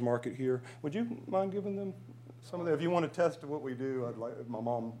Farmers Market here. Would you mind giving them some of that? If you want to test what we do, I'd like, my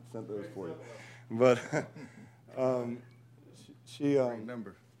mom sent those for you. But she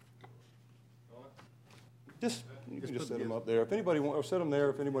Number. just, you can just set them up there. If anybody wants, or set them there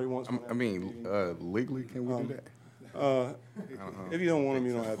if anybody wants one. I mean, legally, can we do that? If you don't want them,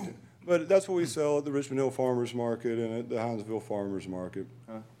 you don't have to. But that's what we sell at the Richmond Hill Farmers Market and at the Hinesville Farmers Market.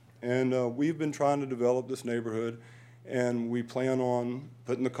 And we've been trying to develop this neighborhood, and we plan on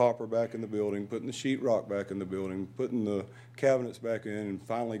putting the copper back in the building, putting the sheetrock back in the building, putting the cabinets back in, and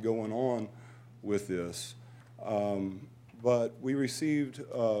finally going on with this. But we received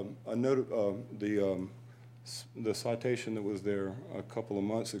a note, the citation that was there a couple of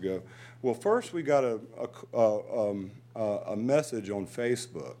months ago. Well, first we got a message on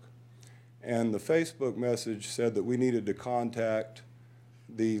Facebook, and the Facebook message said that we needed to contact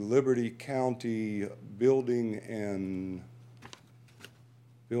the Liberty County Building and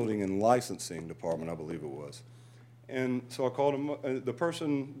Licensing Department, I believe it was. And so I called him. The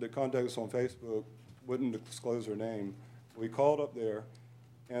person that contacted us on Facebook wouldn't disclose her name. We called up there,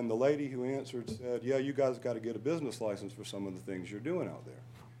 and the lady who answered said, yeah, you guys got to get a business license for some of the things you're doing out there.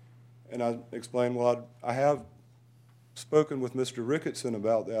 And I explained, well, I have spoken with Mr. Ricketson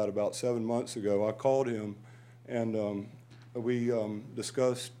about that about 7 months ago. I called him, and we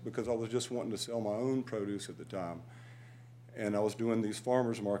discussed, because I was just wanting to sell my own produce at the time, and I was doing these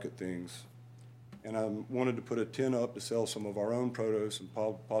farmers market things, and I wanted to put a tent up to sell some of our own produce and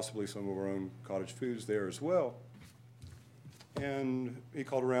possibly some of our own cottage foods there as well. And he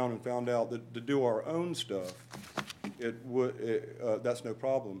called around and found out that to do our own stuff, that's no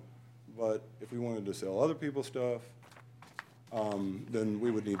problem. But if we wanted to sell other people's stuff, then we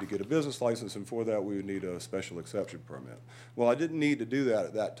would need to get a business license, and for that, we would need a special exception permit. Well, I didn't need to do that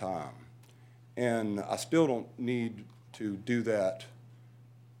at that time, and I still don't need to do that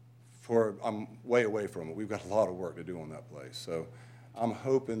I'm way away from it. We've got a lot of work to do on that place, so I'm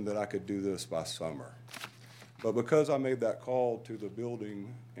hoping that I could do this by summer. But because I made that call to the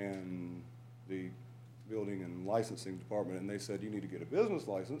building and licensing department, and they said, you need to get a business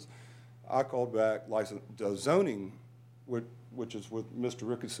license, I called back the zoning, which is what Mr.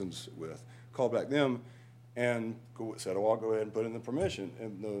 Ricketson's with, called back them and said, oh, I'll go ahead and put in the permission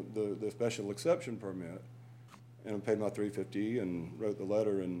and the special exception permit, and I paid my $350 and wrote the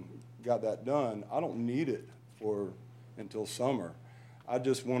letter and got that done. I don't need it until summer. I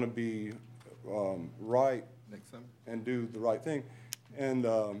just want to be right Next summer? and do the right thing. And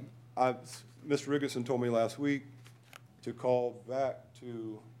Mr. Ricketson told me last week to call back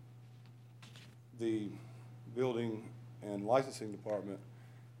to the building and licensing department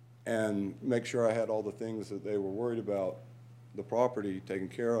and make sure I had all the things that they were worried about, the property taken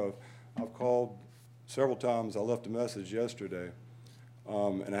care of. I've called several times. I left a message yesterday,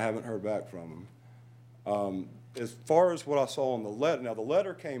 and I haven't heard back from them. As far as what I saw in the letter, now the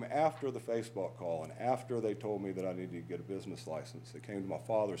letter came after the Facebook call and after they told me that I needed to get a business license. It came to my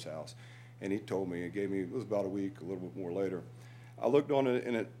father's house, and he told me, it was about a week, a little bit more later. I looked on it,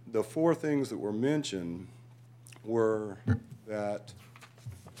 and the four things that were mentioned were that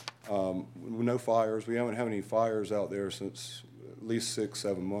no fires. We haven't had any fires out there since at least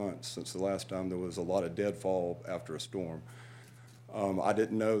 6-7 months, since the last time there was a lot of deadfall after a storm. I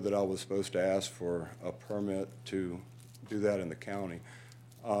didn't know that I was supposed to ask for a permit to do that in the county.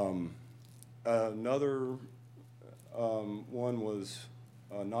 Another one was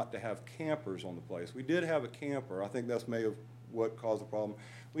not to have campers on the place. We did have a camper. I think that's may have what caused the problem.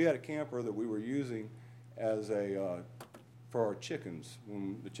 We had a camper that we were using as for our chickens.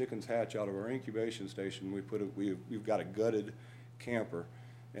 When the chickens hatch out of our incubation station, we've got a gutted camper,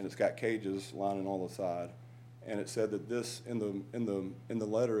 and it's got cages lining all the side. And it said that this in the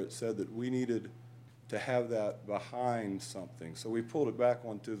letter, it said that we needed to have that behind something. So we pulled it back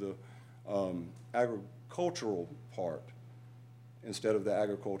onto the agricultural part instead of the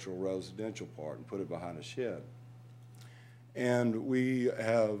agricultural residential part and put it behind a shed. And we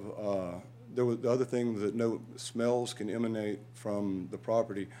have there was the other thing that no smells can emanate from the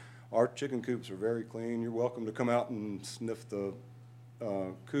property. Our chicken coops are very clean. You're welcome to come out and sniff the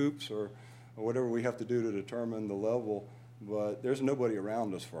coops or whatever we have to do to determine the level, but there's nobody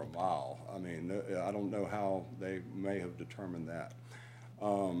around us for a mile. I mean, I don't know how they may have determined that.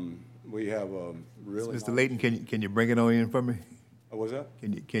 We have a really Mr. Layton, can you bring it on in for me? What's that?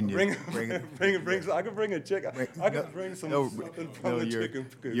 Can you bring it? I can bring a chicken. I can bring something from the chicken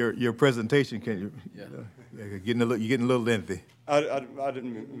coop. Your presentation, can you? Yeah. You're getting a little lengthy. I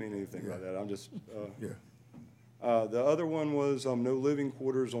didn't mean anything by that. I'm just. The other one was no living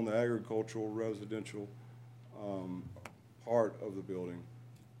quarters on the agricultural residential part of the building.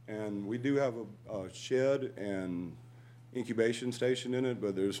 And we do have a shed and incubation station in it,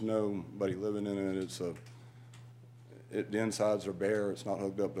 but there's nobody living in it. The insides are bare. It's not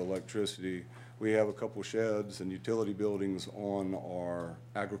hooked up to electricity. We have a couple sheds and utility buildings on our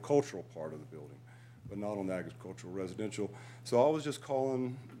agricultural part of the building, but not on the agricultural residential. So I was just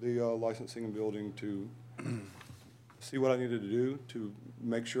calling the licensing and building to see what I needed to do to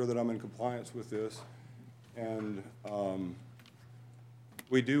make sure that I'm in compliance with this. And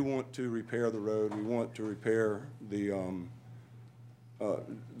we do want to repair the road. We want to repair the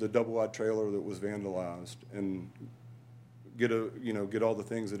double-wide trailer that was vandalized and get all the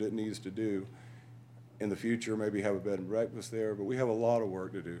things that it needs to do in the future, maybe have a bed and breakfast there, but we have a lot of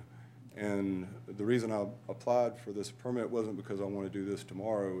work to do. And the reason I applied for this permit wasn't because I want to do this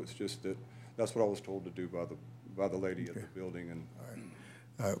tomorrow. It's just that that's what I was told to do by the lady at the building. And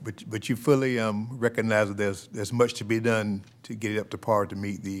but you fully recognize that there's much to be done to get it up to par to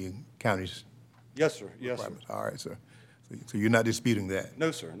meet the county's yes, sir. Yes, sir. All right, sir. So you're not disputing that? No,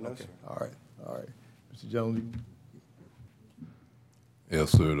 sir. No, sir. All right. Mr. Jones?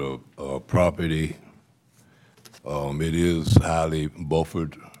 Yes, sir, the property, it is highly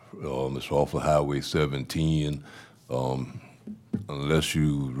buffered. It's off of Highway 17. Unless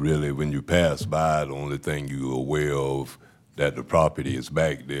you really, when you pass by, the only thing you're aware of that the property is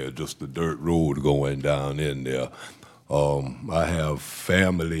back there, just the dirt road going down in there. I have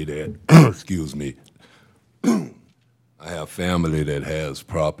family that, excuse me, I have family that has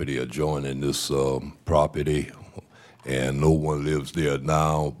property adjoining this property, and no one lives there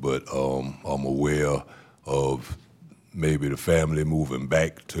now, but I'm aware of maybe the family moving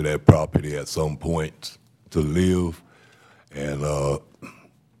back to that property at some point to live. And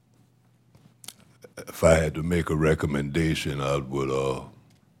if I had to make a recommendation, I would,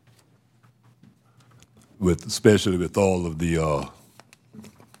 especially with all of the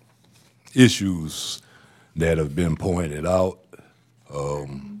issues that have been pointed out,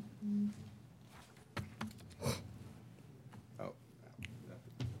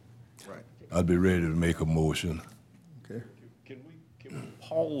 Right. I'd be ready to make a motion. Okay. Can we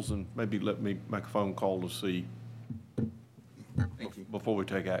pause and maybe let me make a phone call to see Thank you. before we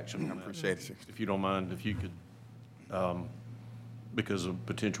take action? I appreciate it, sir. If you don't mind, if you could, because of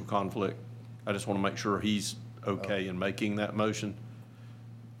potential conflict, I just want to make sure he's okay in making that motion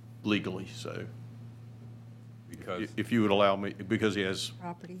legally, so. Because If you would allow me, because he has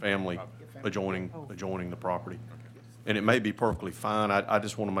Property. family adjoining the property. And it may be perfectly fine, I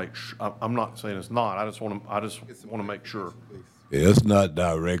just want to make sure, I'm not saying it's not, I just want to make sure. yeah, it's not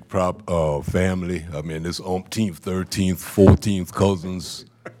direct family. I mean, it's umpteenth, 13th, 14th cousins,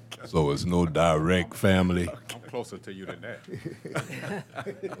 so it's no direct family. I'm closer to you than that.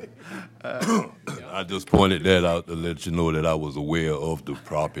 I just pointed that out to let you know that I was aware of the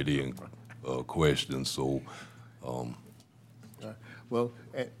property in question, so Well,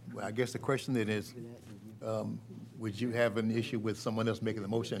 I guess the question then is, would you have an issue with someone else making the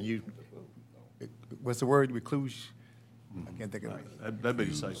motion? What's the word, recluse? I can't think of it. That'd be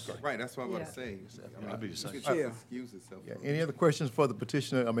the safe. Right, that's what I'm about to Yeah. say. I mean, That'd be the same. you can excuse itself. Yeah, any other questions for the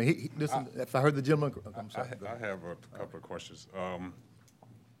petitioner? I mean, listen, if I heard the gentleman, I'm sorry. I have a couple of questions.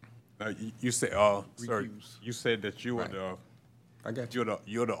 Now, you said, sir, Recuse. you said that you were the, I got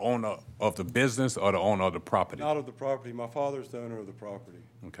you're the owner of the business or the owner of the property? Not of the property. My father's the owner of the property.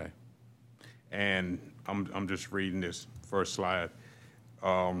 Okay. And I'm just reading this first slide.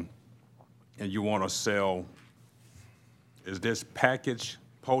 And you want to sell, is this packaged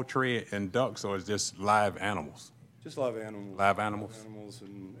poultry and ducks, or is this live animals? Just live animals. Live animals? Animals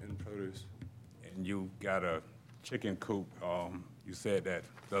and produce. And you got a chicken coop, you said that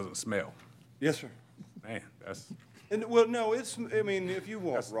doesn't smell. Yes, sir. Man, that's, And, well, no, it's, I mean, if you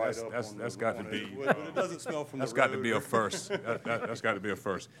walk That's- right that's- up that's- on that's the, got to on it, be, but it doesn't smell from the road. that's got to be a first. That's got to be a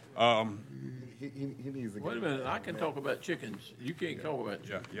first. He needs to Wait a get. minute, I can talk about chickens. You can't talk about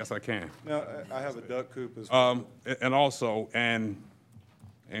Yeah, chickens. yes, I can. Now, I have a duck coop as well, And also, and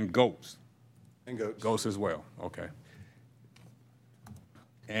goats, and goats. goats as well, okay.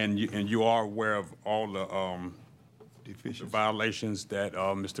 And you are aware of all the violations that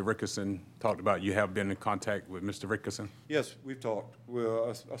Mr. Rickerson talked about? You have been in contact with Mr. Rickerson? Yes, we've talked.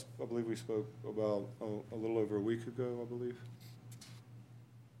 Well, I believe we spoke about a little over a week ago, I believe.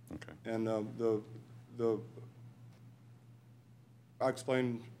 Okay. And I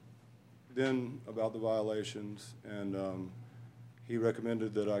explained then about the violations, and he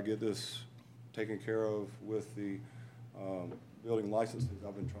recommended that I get this taken care of with the building licenses.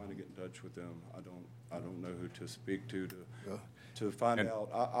 I've been trying to get in touch with them. I don't know who to speak to find out.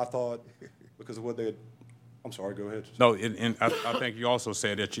 I thought, because of what they had, I'm sorry, go ahead. No, and I think you also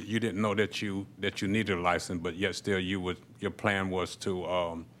said that you didn't know that you needed a license, but yet still your plan was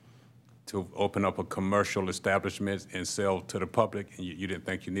to open up a commercial establishment and sell to the public, and you didn't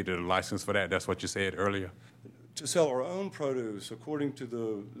think you needed a license for that? That's what you said earlier? To sell our own produce according to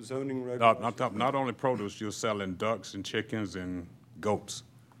the zoning No, regulations. I'm talking, not only produce, you're selling ducks and chickens and goats.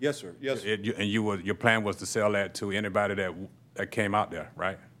 Yes, sir. Yes, And your plan was to sell that to anybody that came out there,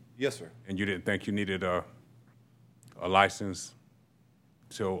 right? yes, sir. And you didn't think you needed a license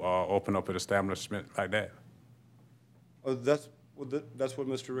to open up an establishment like that? That's what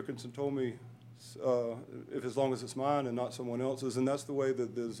Mr. Rickinson told me, if as long as it's mine and not someone else's, and that's the way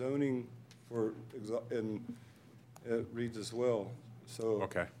that the zoning it reads as well. So.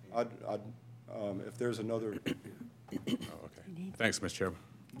 Okay. If there's another, Okay. Thanks, Mr. Chairman.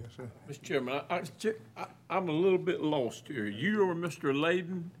 Yes, sir. Mr. Chairman, I'm a little bit lost here. You are Mr.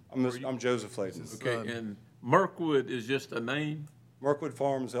 Layden? I'm Joseph Layden. Okay, and Mirkwood is just a name? Mirkwood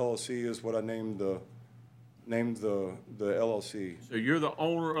Farms LLC is what I named the LLC. So you're the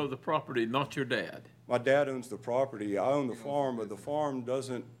owner of the property, not your dad? My dad owns the property. I own the farm, but the farm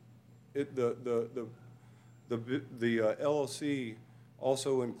doesn't, the LLC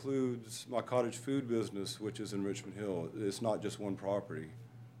also includes my cottage food business, which is in Richmond Hill. It's not just one property.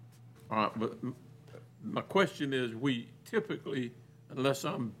 All right, but my question is, we typically,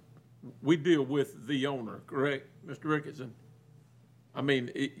 we deal with the owner, correct, Mr. Ricketson? I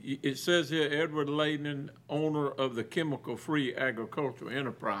mean, it says here, Edward Layden, owner of the Chemical Free Agricultural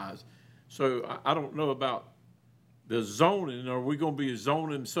Enterprise. So I don't know about the zoning, are we gonna be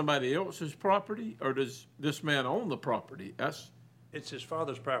zoning somebody else's property, or does this man own the property? It's his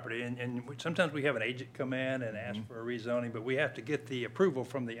father's property, and sometimes we have an agent come in and ask for a rezoning, but we have to get the approval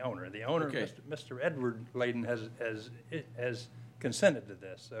from the owner. The owner, Okay. Mr. Edward Layden, has consented to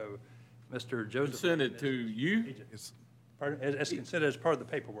this, so Mr. Joseph. Consented Layden to is you? agent. As considered as part of the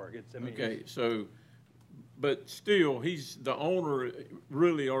paperwork. Okay, so, but still, the owner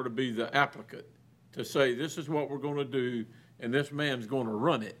really ought to be the applicant to say, this is what we're gonna do, and this man's gonna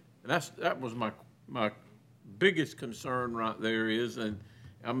run it. And that was my biggest concern right there is, and,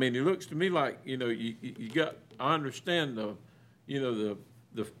 I mean, it looks to me like, you know, you got, I understand the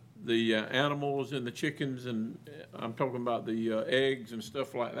animals and the chickens, and I'm talking about the eggs and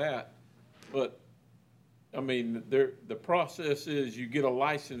stuff like that, but, I mean, the process is you get a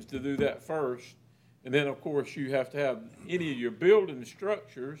license to do that first, and then, of course, you have to have any of your building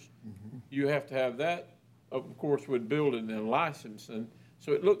structures, you have to have that, of course, with building and licensing.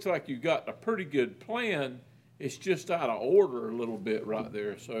 So it looks like you got a pretty good plan. It's just out of order a little bit right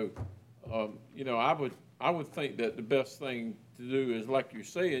there. So, you know, I would think that the best thing to do is, like you're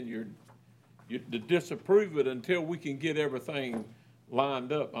saying, you to disapprove it until we can get everything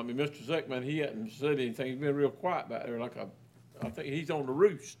lined up. I mean, Mr. Zeckman, he hadn't said anything. He's been real quiet back there. I think he's on the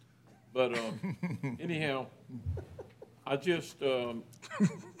roost. But anyhow, I'm just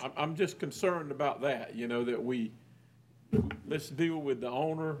concerned about that, you know, that let's deal with the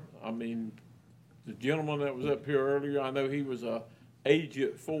owner. I mean, the gentleman that was up here earlier, I know he was a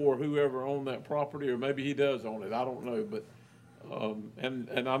agent for whoever owned that property, or maybe he does own it, I don't know, but,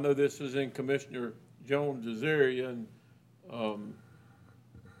 and I know this is in Commissioner Jones's area, and,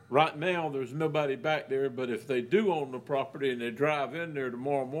 right now, there's nobody back there, but if they do own the property and they drive in there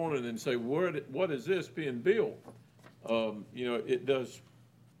tomorrow morning and say, what is this being built? You know, it does,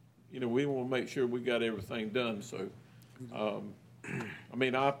 you know, we want to make sure we got everything done, so, I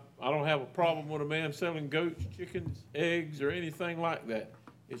mean, I don't have a problem with a man selling goats, chickens, eggs, or anything like that.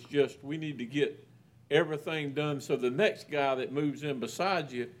 It's just, we need to get everything done so the next guy that moves in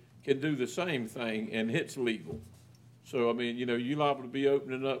beside you can do the same thing, and it's legal. So, I mean, you know, you're liable to be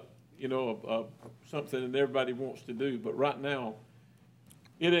opening up, you know, something that everybody wants to do, but right now,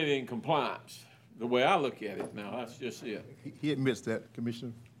 it ain't in compliance, the way I look at it now, that's just it. He admits that,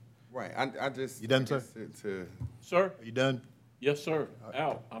 Commissioner. Right, I just. You done, sir? Sir? Are you done? Yes, sir,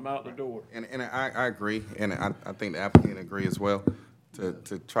 out, I'm out the door. And I agree, and I think the applicant agree as well, to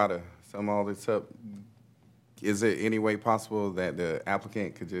try to sum all this up. Is there any way possible that the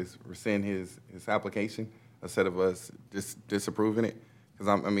applicant could just rescind his application instead of us just disapproving it? Because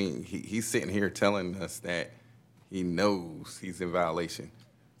I mean, he's sitting here telling us that he knows he's in violation.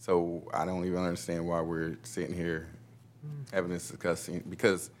 So I don't even understand why we're sitting here having this discussion,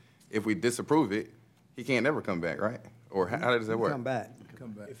 because if we disapprove it, he can't ever come back, right? Or how does that work? Come back.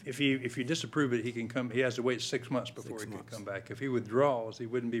 If you disapprove it, he has to wait 6 months before he can come back. If he withdraws, he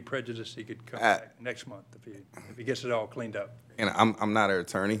wouldn't be prejudiced, he could come back next month if he gets it all cleaned up. And I'm not an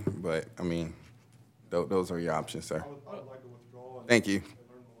attorney, but I mean, those are your options, sir. I would like to withdraw. Thank you. And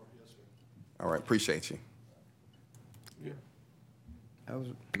learn more, yes, sir. All right, appreciate you. That was,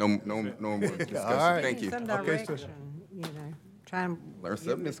 No more discussion. All right. Thank you. Some Okay, sir. direction, you know, try and Learn get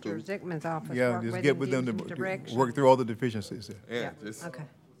something in school. Mr. Zickman's office, Yeah, work just with get him, with give them him some to direction. work through all the deficiencies. Yeah, just. Okay.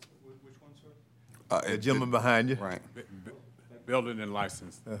 Which one, sir? The gentleman behind you. Right. Building and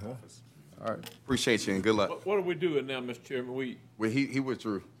license Uh-huh. office. All right. Appreciate you and good luck. What are we doing now, Mr. Chairman? Well, he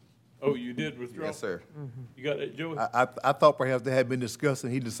withdrew. Oh, you did withdraw? Yes, sir. You got that, Joey? I thought perhaps they had been discussed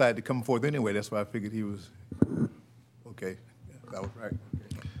and he decided to come forth anyway. That's why I figured he was, okay. Yeah, that was right.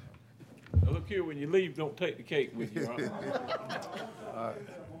 Now, look here, when you leave, don't take the cake with you, all right?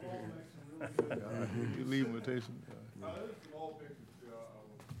 You leave invitation.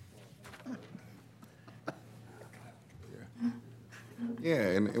 Yeah,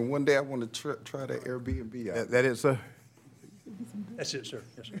 and one day I want to try that Airbnb out. That it, sir? That's it, sir.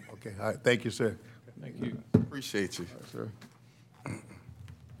 Yes, sir. Okay, all right. Thank you, sir. Thank you. Appreciate you. Sir.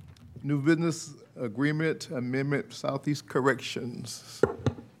 New business agreement amendment, Southeast Corrections.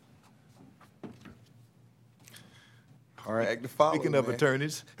 All right, act to follow, Speaking of man.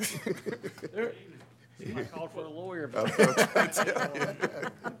 attorneys, I called for a lawyer.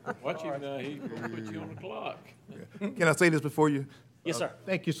 Watch him now, he's gonna put you on the clock. can I say this before you? Yes, sir.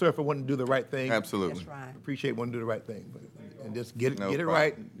 Thank you, sir, for wanting to do the right thing. Absolutely. That's right. Appreciate wanting to do the right thing, and just get it, No get it problem.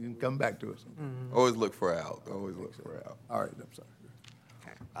 right and come back to us. Always look for out. Always look for out. All right, I'm sorry.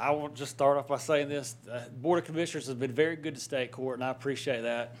 I will just start off by saying this. The Board of Commissioners has been very good to state court, and I appreciate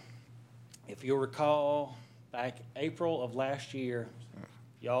that. If you'll recall, back April of last year,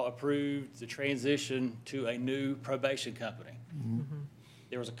 y'all approved the transition to a new probation company.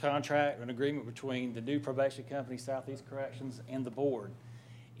 There was a contract, an agreement between the new probation company, Southeast Corrections, and the board.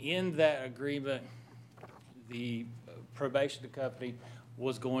 In that agreement, the probation company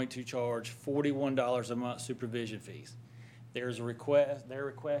was going to charge $41 a month supervision fees. There's a request, they're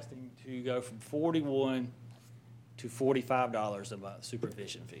requesting to go from $41 to $45 a month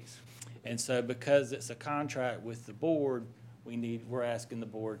supervision fees. And so because it's a contract with the board, we're asking the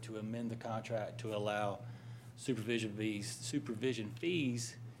board to amend the contract to allow supervision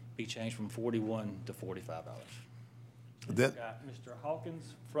fees be changed from $41 to $45. That, Got Mr.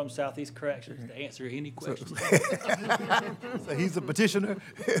 Hawkins from Southeast Corrections to answer any questions. so he's a petitioner?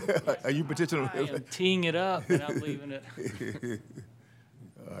 Are you petitioner? I am teeing it up and I'm leaving it.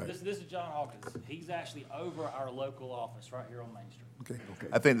 This is John Hawkins. He's actually over our local office right here on Main Street. Okay.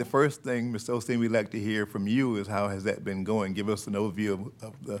 I think the first thing, Mr. Osteen, we'd like to hear from you is how has that been going? Give us an overview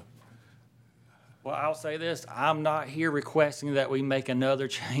of the. Well, I'll say this, I'm not here requesting that we make another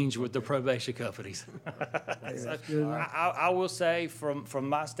change with the probation companies. So, I will say, from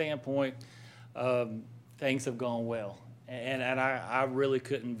my standpoint, things have gone well. And I really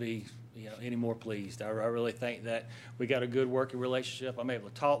couldn't be, any more pleased. I really think that we got a good working relationship. I'm able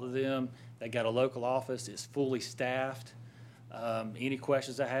to talk to them. They got a local office. It's fully staffed. Any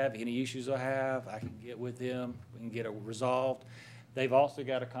questions I have, any issues I have, I can get with them. We can get it resolved. They've also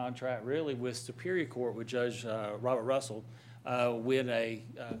got a contract really with Superior Court with Judge Robert Russell. When a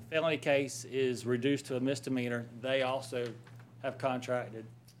felony case is reduced to a misdemeanor, they also have contracted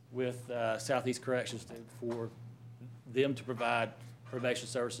with Southeast Corrections for them to provide probation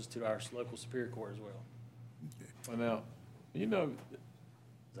services to our local Superior Court as well. Well, now,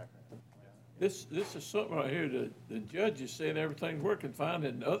 this is something right here, the judge is saying everything's working fine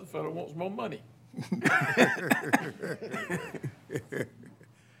and the other fellow wants more money.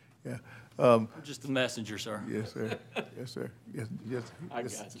 Yeah. I'm just the messenger, sir. Yes, sir. Yes, sir. I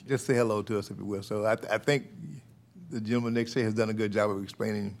got you. Just say hello to us if you will. So I think the gentleman next to you has done a good job of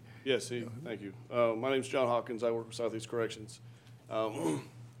explaining. Yes, thank you. My name's John Hawkins. I work for Southeast Corrections.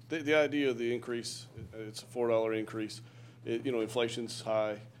 The idea of the increase, it's a $4 increase. Inflation's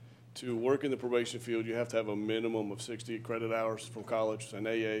high. To work in the probation field, you have to have a minimum of 60 credit hours from college and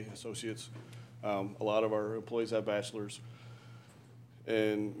AA associates. A lot of our employees have bachelors.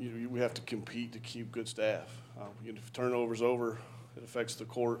 And we have to compete to keep good staff. If turnover's over, it affects the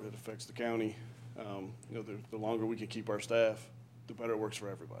court, it affects the county. The longer we can keep our staff, the better it works for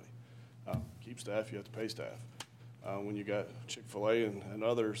everybody. Keep staff, you have to pay staff. When you got Chick-fil-A and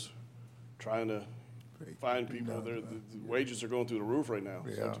others trying to find people, the wages are going through the roof right now.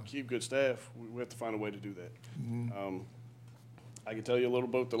 So Yeah. to keep good staff, we have to find a way to do that. I can tell you a little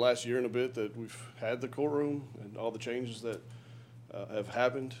about the last year and a bit that we've had the courtroom and all the changes that have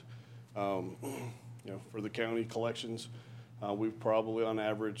happened. For the county collections, we probably on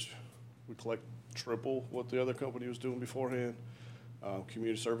average, we collect triple what the other company was doing beforehand.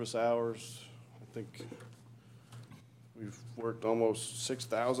 Community service hours, I think we've worked almost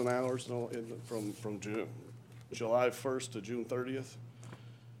 6,000 hours from July 1st to June 30th.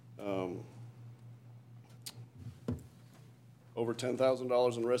 Over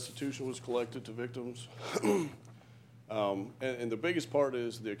 $10,000 in restitution was collected to victims. And the biggest part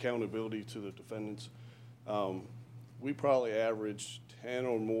is the accountability to the defendants. We probably average 10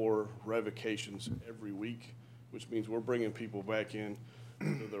 or more revocations every week, which means we're bringing people back in.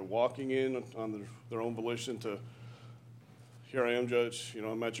 Either they're walking in on their own volition to, here I am, Judge,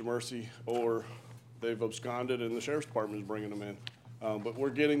 I'm at your mercy, or they've absconded and the sheriff's department is bringing them in. But we're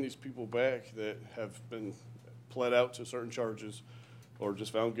getting these people back that have been pled out to certain charges or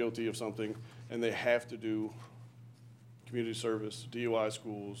just found guilty of something, and they have to do community service, DUI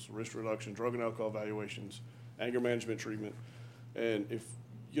schools, risk reduction, drug and alcohol evaluations, anger management treatment. And if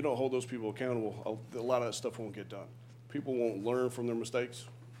you don't hold those people accountable, a lot of that stuff won't get done. People won't learn from their mistakes,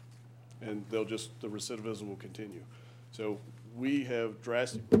 and the recidivism will continue. So we have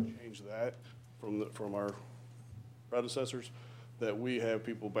drastically changed that from our predecessors, that we have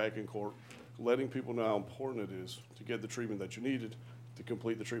people back in court, letting people know how important it is to get the treatment that you needed to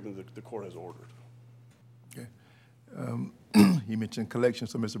complete the treatment that the court has ordered. Okay. You mentioned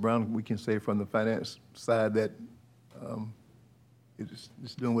collections, so Mr. Brown, we can say from the finance side that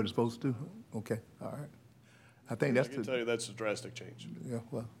it's doing what it's supposed to do? Okay, all right. I think that's I can tell you that's a drastic change. Yeah,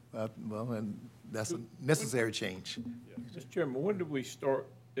 and that's a necessary change. Mr. Chairman, when did we start,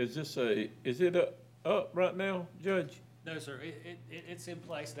 is it up right now, Judge? No, sir, it's in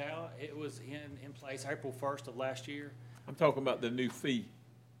place now. It was in place April 1st of last year. I'm talking about the new fee.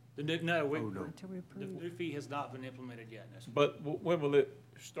 The new fee has not been implemented yet, no, sir. But when will it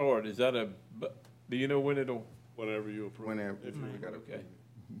start, is that do you know when it'll? Whenever you approve. Whenever, If you got Okay.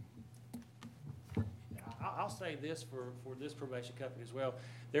 I'll say this for this probation company as well.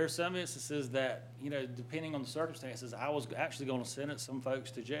 There are some instances that, you know, depending on the circumstances, I was actually going to sentence some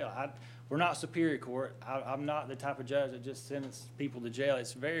folks to jail. We're not Superior Court. I'm not the type of judge that just sentences people to jail.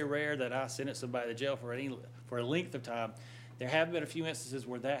 It's very rare that I sentence somebody to jail for a length of time. There have been a few instances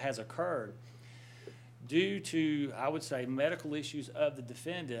where that has occurred. Due to, I would say, medical issues of the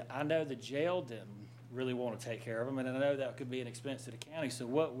defendant, I know the jail didn't really want to take care of them, and I know that could be an expense to the county. So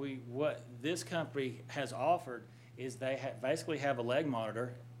what this company has offered is they basically have a leg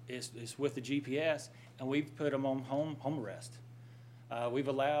monitor. It's with the GPS, and we've put them on home arrest. We've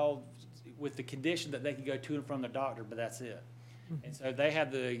allowed, with the condition that they can go to and from their doctor, but that's it. And so they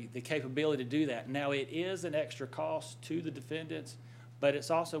have the capability to do that. Now, it is an extra cost to the defendants, but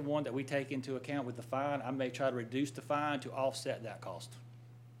it's also one that we take into account with the fine. I may try to reduce the fine to offset that cost.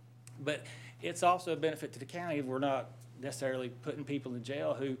 But it's also a benefit to the county if we're not necessarily putting people in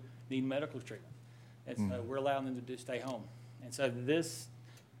jail who need medical treatment. And so we're allowing them to stay home. And so this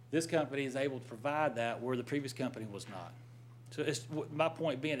company is able to provide that where the previous company was not. So my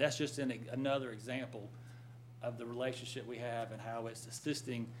point being, that's just another example of the relationship we have and how it's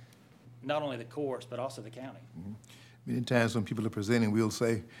assisting not only the courts, but also the county. Many times when people are presenting, we'll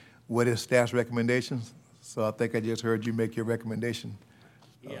say, what is staff's recommendations? So I think I just heard you make your recommendation.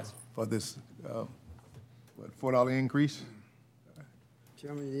 Yes. For this, $4 increase?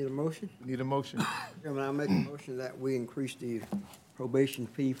 Chairman, you need a motion? Need a motion? Chairman, I make a motion that we increase the probation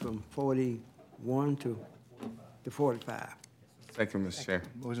fee from 41 to 45. Second, Mr. Chair.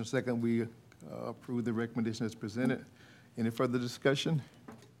 Motion second, we approve the recommendation as presented. Any further discussion?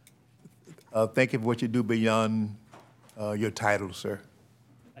 Thank you for what you do beyond your title, sir.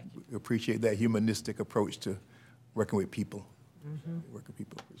 We appreciate that humanistic approach to working with people. Working with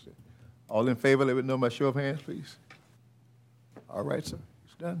people, appreciate it. All in favor, let me know by show of hands, please. All right, sir,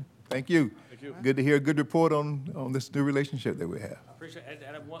 it's done. Thank you. Thank you. Good to hear a good report on this new relationship that we have. I appreciate it.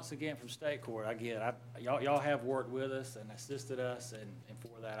 And once again, from state court, y'all have worked with us and assisted us, and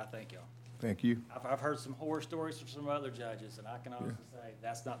for that, I thank y'all. Thank you. I've heard some horror stories from some other judges, and I can honestly say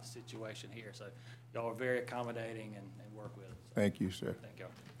that's not the situation here. So y'all are very accommodating and work with us. Thank you, sir. Thank y'all.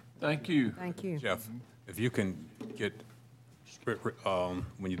 Thank you. Thank you. Jeff, if you can get,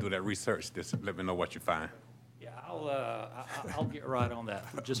 when you do that research, just let me know what you find. Yeah, I'll get right on that,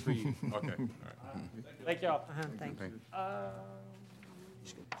 just for you. Okay, all right. Thank y'all. Thank you.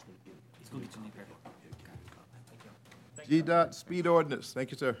 He's going to get you new pair. GDOT speed ordinance,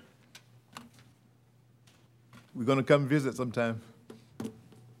 thank you, sir. We're gonna come visit sometime. Yes,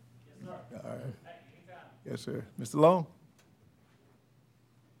 sir. All right. Hey, anytime. Yes, sir. Mr. Long?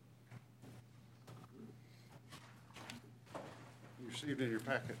 You received in your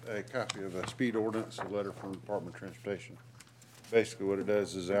packet a copy of a speed ordinance, a letter from the Department of Transportation. Basically, what it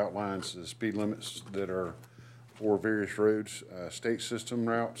does is outlines the speed limits that are for various roads, state system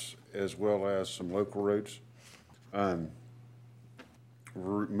routes, as well as some local roads.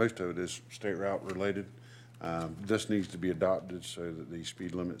 Most of it is state route related. This needs to be adopted so that these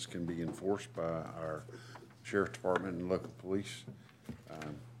speed limits can be enforced by our sheriff's department and local police.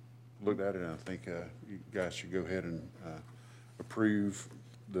 Looked at it, and I think you guys should go ahead and approve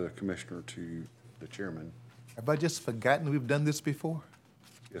the commissioner to the chairman. Have I just forgotten we've done this before?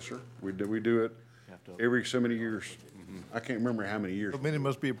 Yes, sir. We do it every so many years. I can't remember how many years. So many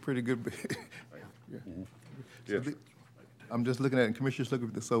must be a pretty good. Yeah. So Yes. I'm just looking at, and Commissioner's looking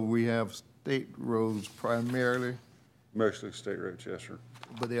at this, so we have state roads primarily, Mostly state roads, yes, sir.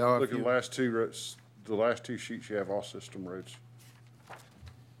 but there are a Look at the few. last two roads, the last two sheets, you have all system roads.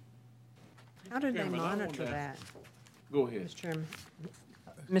 How do they Chairman, I wanted monitor to- that, Go ahead. Mr. Chairman?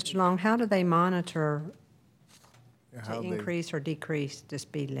 Mr. Long, how do they monitor to how they- increase or decrease the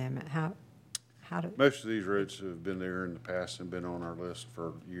speed limit? How do, Most of these roads have been there in the past and been on our list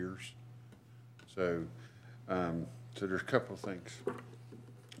for years. So, so there's a couple of things.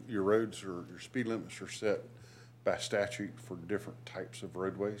 Your roads or your speed limits are set by statute for different types of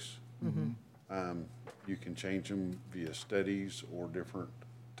roadways. You can change them via studies or different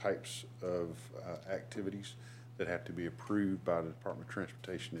types of activities that have to be approved by the Department of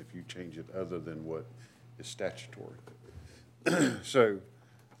Transportation if you change it other than what is statutory. So,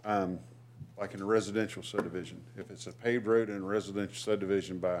 like in a residential subdivision, if it's a paved road in a residential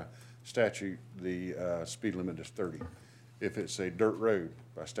subdivision by statute, the speed limit is 30. If it's a dirt road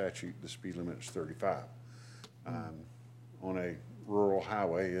by statute, the speed limit is 35. On a rural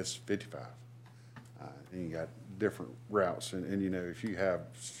highway, it's 55. And you got different routes, and you know, if you have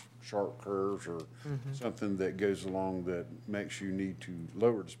sharp curves or something that goes along that makes you need to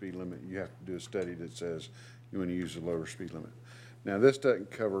lower the speed limit, you have to do a study that says you want to use a lower speed limit. Now, this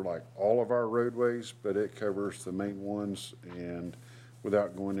doesn't cover like all of our roadways, but it covers the main ones, and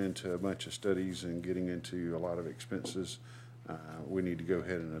without going into a bunch of studies and getting into a lot of expenses, we need to go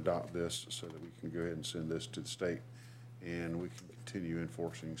ahead and adopt this so that we can go ahead and send this to the state, and we can continue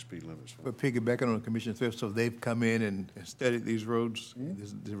enforcing speed limits. But piggybacking on the commission said, so they've come in and studied these roads,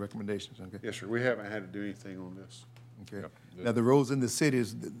 the recommendations, okay? Yes, sir. We haven't had to do anything on this. Okay. Now, the roads in the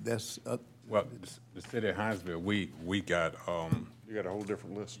cities, that's, Well, the city of Hinesville, we got, You got a whole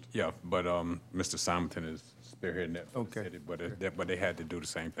different list. yeah, but, Mr. Simonton is spearheading that for the Okay, city, but they had to do the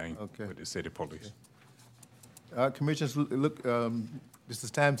same thing Okay. with the city police. commissioners, look, this is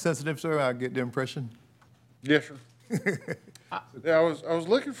time sensitive, sir, I get the impression. Yes, sir. Yeah, I was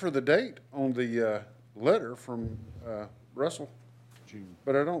looking for the date on the letter from Russell,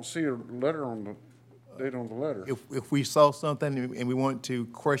 but I don't see a letter on the date on the letter. If we saw something and we want to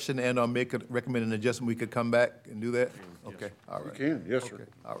question and or recommend an adjustment, we could come back and do that? Okay, all You right. can, yes, sir. Okay,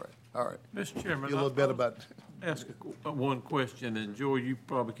 all right. Mr. Chairman, Feel a little better about, ask one question, and Joy, you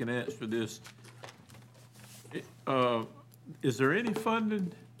probably can answer this. Is there any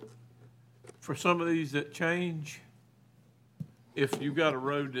funding for some of these that change? If you got a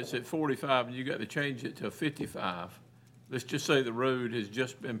road that's at 45 and you got to change it to 55, let's just say the road has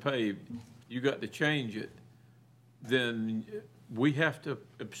just been paved, you got to change it, then we have to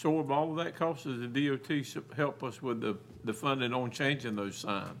absorb all of that cost, or the DOT help us with the funding on changing those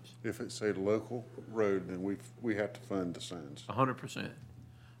signs? If it's a local road, then we have to fund the signs. 100%.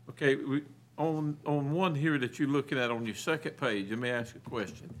 Okay, on one here that you're looking at on your second page, let me ask a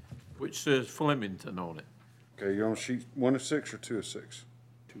question, which says Flemington on it. Okay, you're on sheet 1 of 6 or 2 of 6?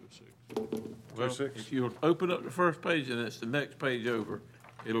 2 of 6. Well, 6? if you'll open up the first page and it's the next page over,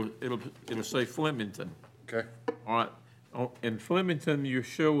 it'll say Flemington. Okay. All right. In Flemington, you're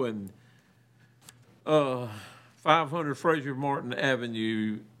showing 500 Fraser Martin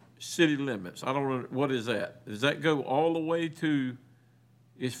Avenue city limits. I don't know, what is that? Does that go all the way to,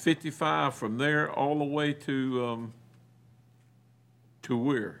 is 55 from there all the way to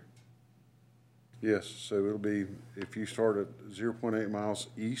where? Yes, so it'll be, if you start at 0.8 miles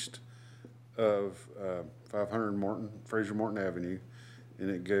east of 500 Fraser Martin Avenue,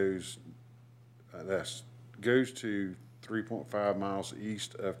 and it goes, goes to 3.5 miles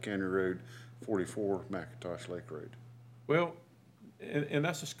east of County Road 44, McIntosh Lake Road. Well, and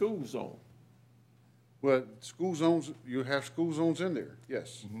that's a school zone. Well, school zones, you have school zones in there,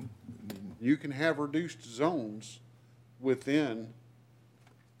 yes. You can have reduced zones within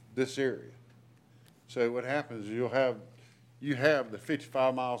this area. So what happens is you have the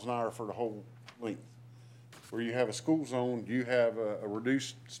 55 miles an hour for the whole length. Where you have a school zone, you have a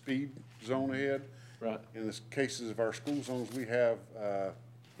reduced speed zone ahead. Right. In the cases of our school zones, we have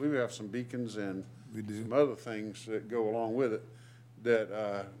some beacons and some other things that go along with it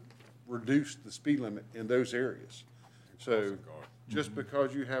that reduce the speed limit in those areas. So just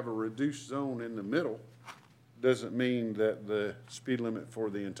because you have a reduced zone in the middle doesn't mean that the speed limit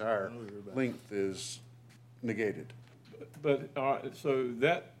for the entire length is negated. But, all right, so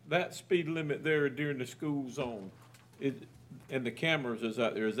that speed limit there during the school zone, and the cameras is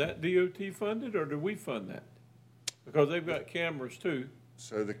out there, is that DOT funded, or do we fund that? Because they've got cameras too.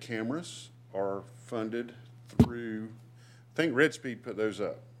 So the cameras are funded through, I think Red Speed put those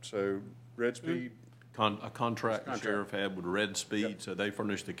up. So Red Speed. A contract the sheriff had with Red Speed, so they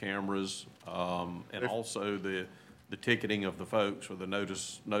furnish the cameras, and also the ticketing of the folks, or the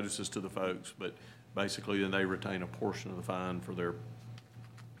notices to the folks, but basically then they retain a portion of the fine for their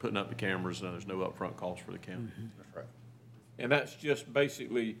putting up the cameras, and there's no upfront cost for the county. That's right. And that's just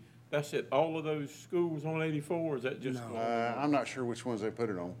basically, that's at all of those schools on 84, or is that just? I'm not sure which ones they put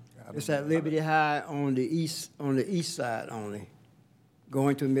it on. It's at Liberty High on the east side only,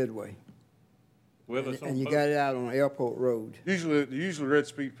 going to Midway. Well, it's on And you both. got it out on Airport Road, Usually Red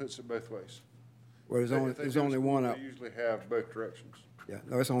Speed puts it both ways. where If there's they only do one school, up. They usually have both directions. Yeah,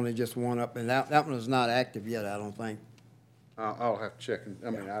 no, it's only just one up, and that one is not active yet, I don't think. I'll have to check, I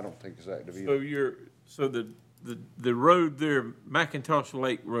mean, I don't think it's active So either. the road there, McIntosh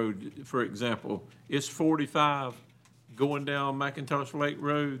Lake Road, for example, it's 45 going down McIntosh Lake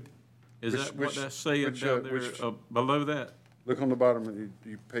Road? Is that what that's saying down there, below that? Look on the bottom,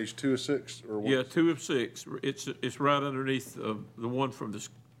 you page 2 of 6, or what? Yeah, 2 of 6. It's right underneath the one from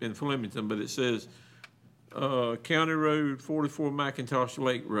in Flemington, but it says, County Road 44 McIntosh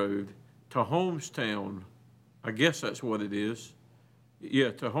Lake Road to Homestown. I guess that's what it is.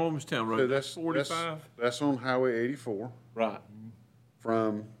 Yeah, to Homestown So Road. That's 45? That's on Highway 84. Right.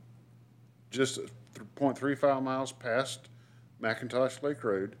 From just 0.35 miles past McIntosh Lake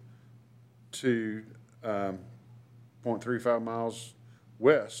Road to 0.35 miles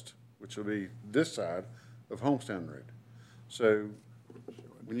west, which will be this side of Homestown Road. So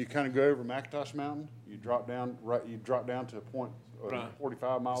when you kind of go over McIntosh Mountain, you drop down to a point, Right.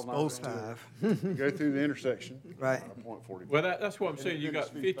 45 miles an hour. Supposed Go through the intersection. Right. Point 45. Well, that's what I'm saying, you got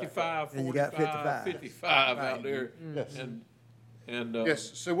 55, And you got 45, 55 out Right. there. Yes. And,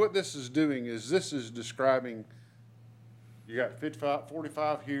 Yes, so what this is doing is this is describing, you got 55,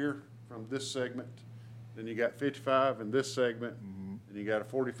 45 here from this segment, then you got 55 in this segment, and you got a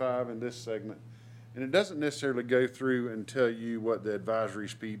 45 in this segment. And it doesn't necessarily go through and tell you what the advisory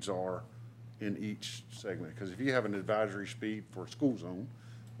speeds are in each segment. Because if you have an advisory speed for a school zone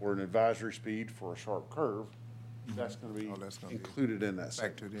or an advisory speed for a sharp curve, that's gonna be that's gonna be included in that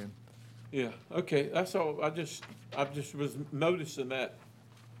segment. Factored in. yeah, okay, that's all, I just was noticing that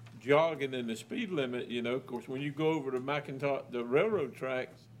jogging in the speed limit, you know, of course, when you go over to McIntosh, the railroad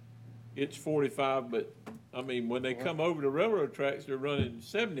tracks, it's 45, but, I mean, when they come over the railroad tracks, they're running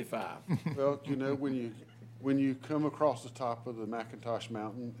 75. Well, you know, when you come across the top of the McIntosh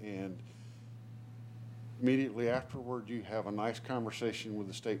Mountain and immediately afterward, you have a nice conversation with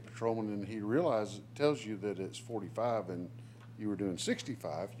the state patrolman and he tells you that it's 45 and you were doing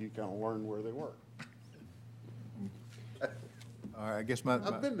 65, you kind of learn where they were. All right, I guess my.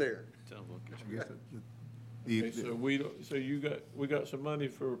 I've been there. I guess Okay, so we got some money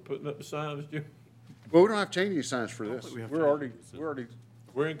for putting up the signs, Jim? Well, we don't have to change any signs for this.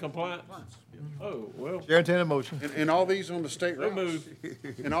 We're in compliance? Oh, well, Chair, entertain a motion. And all these on the state so routes. moved.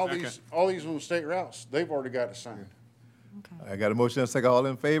 And all these on the state routes, they've already got a sign. I got a motion and a second. All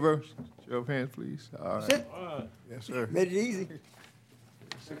in favor? Show of hands, please. All right. Sit. All right. Yes, sir. Made it easy.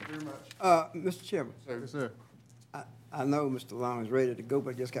 Thank you very much. Mr. Chairman, Yes, sir. I know Mr. Long is ready to go,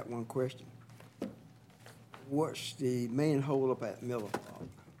 but I just got one question. What's the main holdup at Miller Park?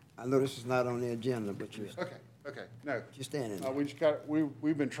 I know this is not on the agenda, but you're Okay, no. standing there. We just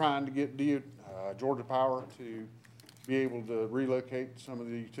we've been trying to get Georgia Power to be able to relocate some of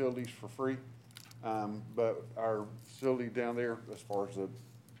the utilities for free. But our facility down there, as far as the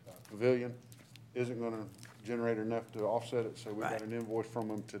pavilion, isn't gonna generate enough to offset it, so we got an invoice from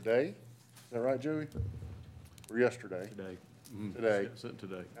them today. Is that right, Joey? Or yesterday? Today. Today. Sent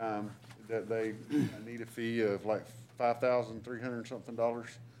today. That they need a fee of like $5,300 something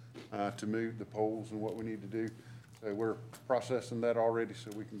to move the poles and what we need to do. So we're processing that already so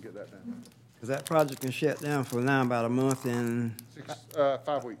we can get that done. Because that project can shut down for now about a month and,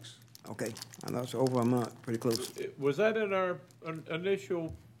 5 weeks. okay, I know it's over a month, pretty close. Was that in our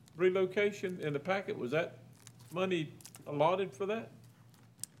initial relocation in the packet? Was that money allotted for that?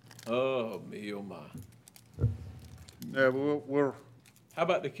 Oh, me, oh, my. Yeah, we're How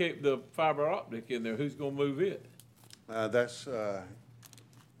about the fiber optic in there? Who's gonna move it? that's,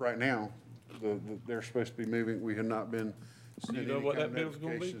 right now, they're supposed to be moving. We have not been sent You know any what kind of that bill's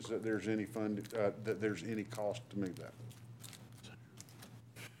gonna be? notifications that there's any fund, that there's any cost to move that.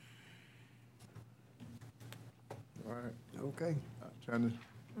 All right. Okay. Trying to.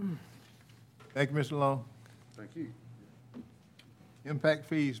 Thank you, Mr. Long. Thank you. Impact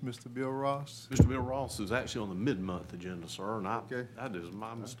fees, Mr. Bill Ross. Mr. Bill Ross is actually on the mid-month agenda, sir, and Okay. that is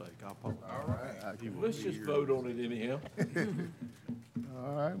my mistake. I apologize. All right. Let's just vote on it anyhow.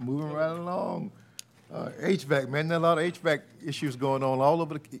 All right, moving right along. HVAC, man, there are a lot of HVAC issues going on all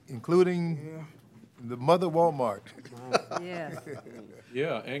over, including the mother Walmart. Yes.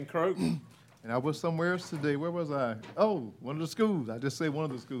 Yeah, and Kroger. And I was somewhere else today. Where was I? Oh, one of the schools. I just say one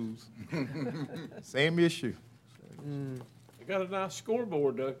of the schools. Same issue. They got a nice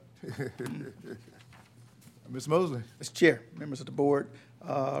scoreboard, though. Ms. Mosley. Mr. Chair, members of the board,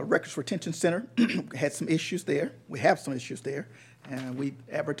 Records Retention Center had some issues there. We have some issues there, and we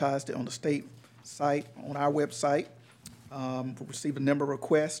advertised it on the state site, on our website. We received a number of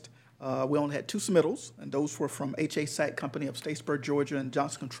requests. We only had 2 submittals, and those were from HA Site Company of Statesboro, Georgia, and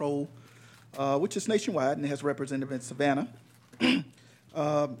Johnson Control, which is nationwide and has a representative in Savannah. HA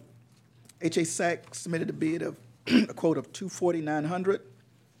SAC submitted a bid of a quote of $249,900.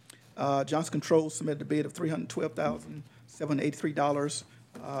 Johnson Controls submitted a bid of $312,783.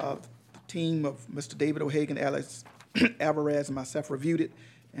 The team of Mr. David O'Hagan, Alex Alvarez, and myself reviewed it,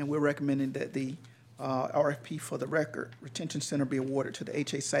 and we're recommending that the RFP for the Record Retention Center be awarded to the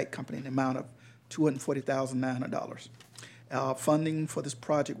HA Site Company in the amount of $240,900. Funding for this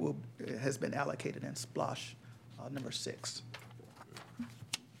project has been allocated in SPLOSH number 6.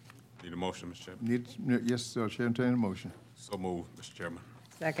 Need a motion, Mr. Chairman? Yes, sir. Chair, entertain a motion. So move, Mr. Chairman.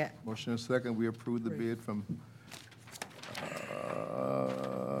 Second. Motion and second. We approve the bid from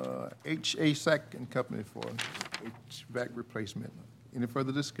HASAC and Company for HVAC replacement. Any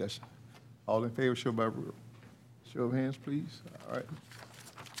further discussion? All in favor, show by show of hands, please. All right.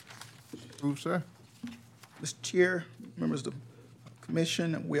 Approved, sir. Mr. Chair, members of the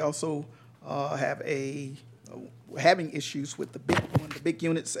commission, we also we're having issues with one of the big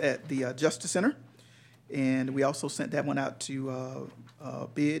units at the Justice Center, and we also sent that one out to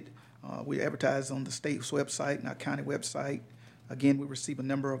bid. We advertised on the state's website and our county website. Again, we received a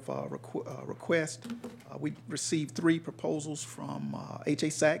number of requests. We received 3 proposals from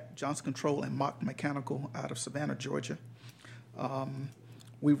HASAC, Johnson Control, and Mock Mechanical out of Savannah, Georgia.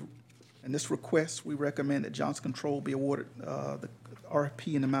 In this request, we recommend that Johnson Control be awarded the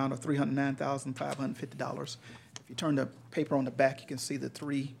RFP in the amount of $309,550. If you turn the paper on the back, you can see the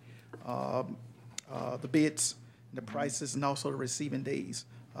 3, the bids, the prices, and also the receiving days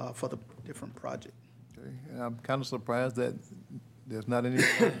for the different projects. Okay, and I'm kind of surprised that there's not any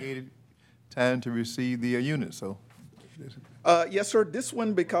allocated time to receive the unit, so. Yes, sir. This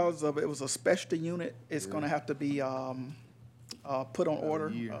one, because it was a specialty unit, it's going to have to be put on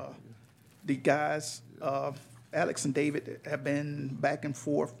order. The guys, Alex and David, have been back and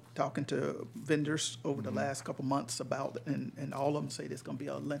forth talking to vendors over the last couple months about, and all of them say it's going to be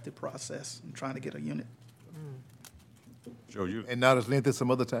a lengthy process in trying to get a unit. Joe, And not as lengthy as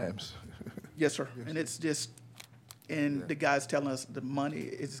some other times. Yes, sir. And it's just, and the guys telling us the money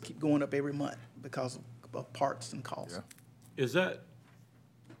is keep going up every month because of parts and costs. Yeah. Is that,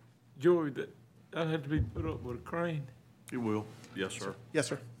 Joey, that had to be put up with a crane? It will. Yes, sir. Yes,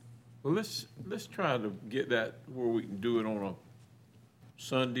 sir. Well, let's try to get that where we can do it on a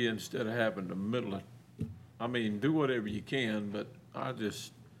Sunday instead of having the middle of, I mean, do whatever you can, but I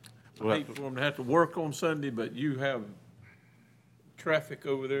hate for them to have to work on Sunday, but you have traffic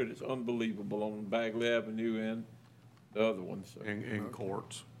over there that's unbelievable on Bagley Avenue and the other one, so. And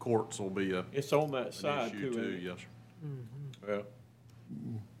courts. Courts will be It's on that an side issue too, too, ain't it? yes, sir. Well,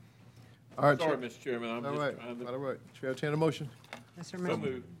 All right, sorry, Chair. Mr. Chairman, I'm All just right, trying to. all right. Chair, entertain a motion. Yes, sir, So Mr.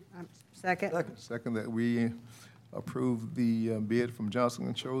 moved. Second. Second, that we approve the bid from Johnson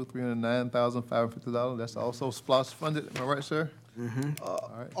Control, $309,550. That's also SPOS funded, am I right, sir?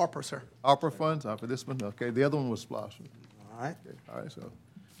 All right. ARPA, sir. ARPA funds, ARPA this one, okay. The other one was SPOS. All right. Okay, all right, so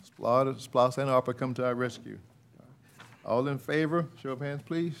SPOS and ARPA come to our rescue. All in favor, show of hands,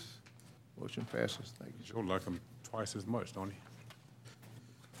 please. Motion passes, thank you. Joe like him twice as much, don't he?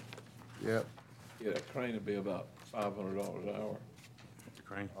 Yep, Yeah, that crane would be about $500 an hour. The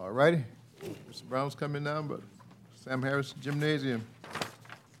crane. all righty. Mr. Brown's coming now, but Sam Harris Gymnasium.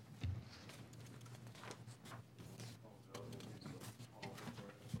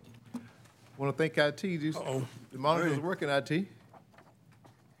 Want to thank IT, the monitor's working, IT.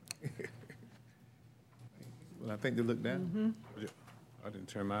 Well, I think they look down. I didn't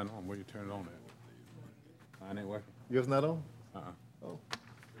turn mine on. Where you turn it on at? Mine ain't working. Yours not on? Uh-uh.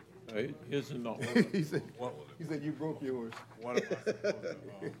 Hey, his is not working. He said you broke yours. What am I supposed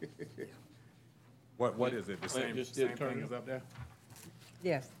to, what is it? The Clint same, just did same turn thing it. is up there?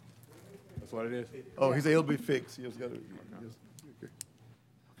 Yes. That's what it is? Oh, he said it'll be fixed. He just got to.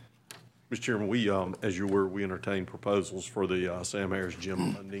 Mr. Chairman, we, as you're aware, we entertained proposals for the Sam Harris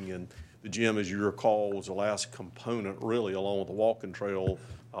Gym funding, and the gym, as you recall, was the last component, really, along with the walking trail,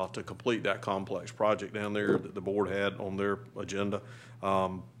 to complete that complex project down there that the board had on their agenda.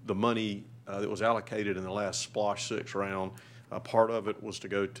 The money that was allocated in the last Splosh 6 round, part of it was to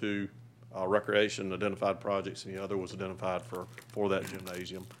go to recreation identified projects, and the other was identified for that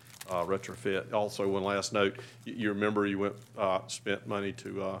gymnasium retrofit. Also, one last note, you remember you went, spent money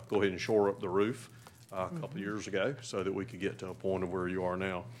to go ahead and shore up the roof a couple of years ago so that we could get to a point of where you are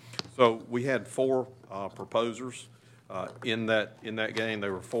now. So we had 4 proposers in that game.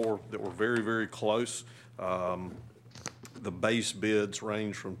 There were 4 that were very, very close. The base bids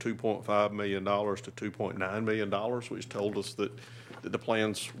range from $2.5 million to $2.9 million, which told us that the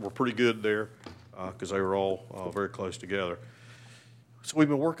plans were pretty good there because they were all very close together. So we've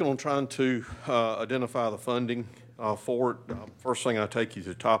been working on trying to identify the funding for it. First thing, I take you to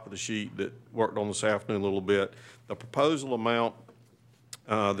the top of the sheet that worked on this afternoon a little bit. The proposal amount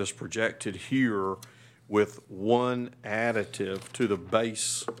that's projected here with one additive to the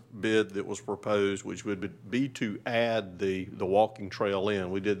base bid that was proposed, which would be to add the walking trail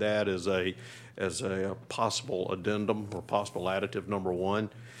in. We did that as a possible addendum or possible additive number 1.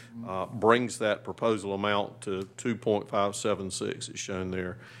 Brings that proposal amount to 2.576. It's shown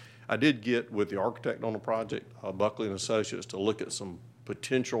there. I did get with the architect on the project, Buckley and Associates, to look at some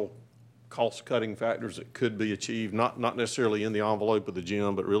potential cost-cutting factors that could be achieved, not necessarily in the envelope of the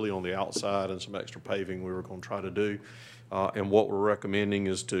gym, but really on the outside and some extra paving we were going to try to do. And what we're recommending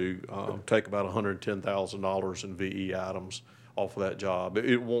is to take about $110,000 in VE items off of that job.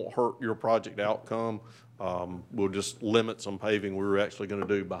 It won't hurt your project outcome. We'll just limit some paving we were actually going to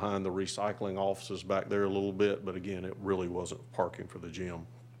do behind the recycling offices back there a little bit, but again, it really wasn't parking for the gym.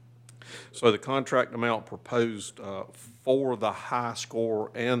 So the contract amount proposed for the high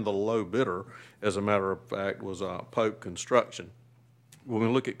score and the low bidder, as a matter of fact, was Pope Construction. When we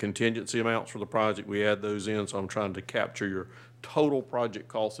look at contingency amounts for the project, we add those in, so I'm trying to capture your total project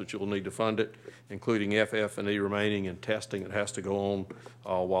costs that you'll need to fund it, including FF&E remaining and testing that has to go on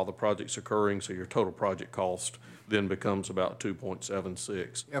while the project's occurring, so your total project cost then becomes about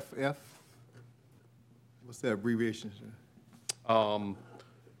 2.76. FF? What's that abbreviation?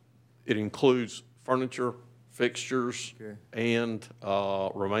 It includes furniture, fixtures, Okay. and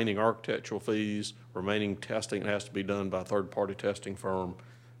remaining architectural fees, remaining testing that has to be done by a third-party testing firm.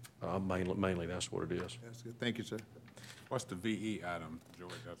 Mainly, that's what it is. That's good. Thank you, sir. What's the VE item,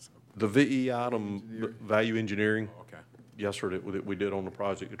 George? That's, The VE item, value engineering, okay. yes, sir, that we did on the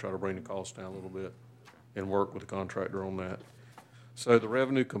project to try to bring the cost down a little bit and work with the contractor on that. So the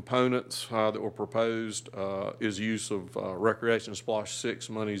revenue components that were proposed is use of Recreation Splash 6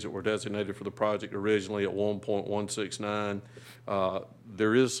 monies that were designated for the project originally at 1.169.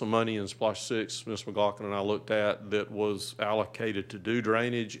 There is some money in Splash 6, Ms. McLaughlin and I looked at, that was allocated to do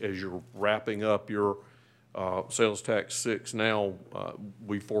drainage. As you're wrapping up your sales tax 6 now,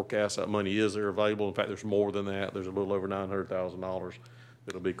 we forecast that money is there available. In fact, there's more than that. There's a little over $900,000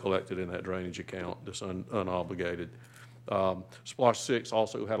 that'll be collected in that drainage account that's unobligated. Splash 6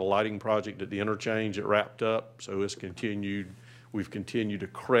 also had a lighting project at the interchange that wrapped up, so it's continued. We've continued to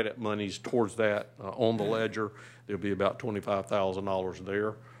credit monies towards that on the ledger. There'll be about $25,000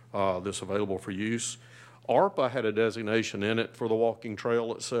 there that's available for use. ARPA had a designation in it for the walking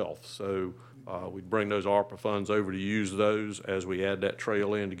trail itself, so we'd bring those ARPA funds over to use those as we add that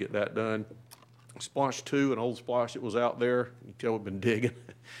trail in to get that done. Splash 2, an old splash that was out there, you can tell we've been digging.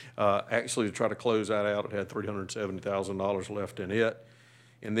 Actually, to try to close that out, it had $370,000 left in it.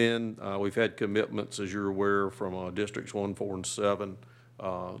 And then we've had commitments, as you're aware, from Districts 1, 4, and 7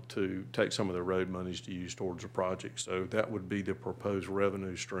 to take some of the road monies to use towards the project. So that would be the proposed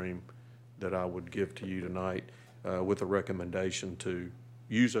revenue stream that I would give to you tonight with a recommendation to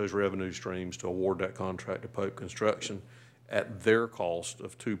use those revenue streams to award that contract to Pope Construction at their cost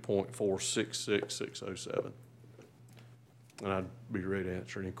of $2.466607. And I'd be ready to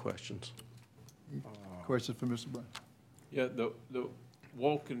answer any questions. Questions for Mr. Brown? Yeah, the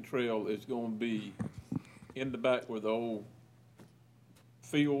walking trail is gonna be in the back where the old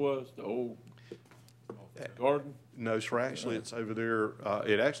field was, the old garden? No, sir, actually, it's over there.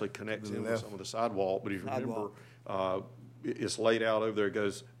 It actually connects in with some of the sidewalk, but if you remember, it's laid out over there. It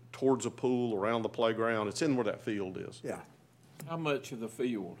goes towards the pool, around the playground. It's in where that field is. Yeah. How much of the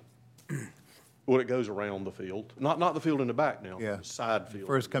field? Well, it goes around the field, not the field in the back now. Yeah. The side field.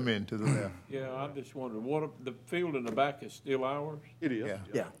 First come in to the left. Yeah, I'm just wondering, the field in the back is still ours? It is. Yeah.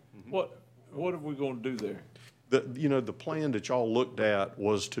 Yeah. What are we gonna do there? The plan that y'all looked at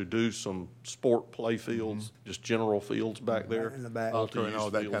was to do some sport play fields, just general fields back there. In the back. Altar and Multi-use all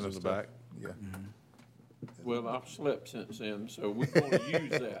that fields kind of in the stuff. back. Yeah. Well, I've slept since then, so we're gonna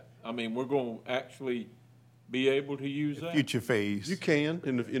use that. I mean, we're gonna actually be able to use that? Future phase. You can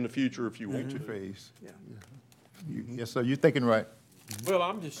in the future if you want to. Future phase. Yeah. Yes, sir, you're thinking right. Well,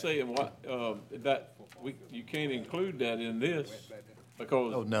 I'm just saying you can't include that in this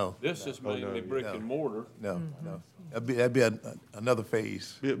because Oh, no. this is mainly brick and mortar. No, no. That'd be another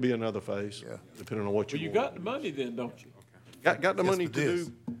phase. It'd be another phase, Yeah. depending on what Well, you you want. got the money then, don't you? Got the Yes, money for to this.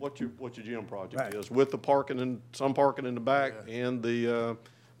 do what your gym project Right. is, with the parking and some parking in the back and the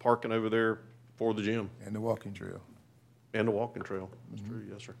parking over there for the gym And the walking trail. and the walking trail. That's true,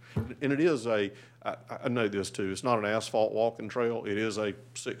 yes, sir. And it is I know this too, it's not an asphalt walking trail. It is a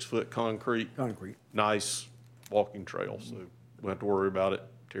 6-foot concrete, nice walking trail. So we don't have to worry about it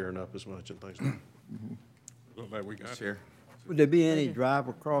tearing up as much and things like that. Look like we got it. Chair. Would there be any drive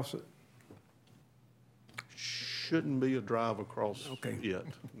across it? Shouldn't be a drive across Okay. yet,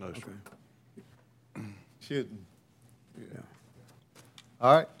 no, sir. Shouldn't.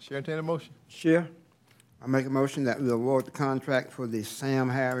 All right, Chair, entertain a motion. Chair, I make a motion that we award the contract for the Sam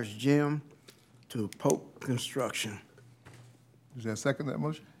Harris Gym to Pope Construction. Is there a second to that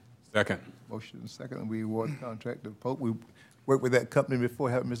motion? Second. Motion and second, and we award the contract to Pope. We worked with that company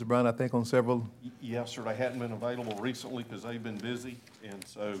before, having Mr. Brown, I think, on several. Yes, sir, they hadn't been available recently because they've been busy, and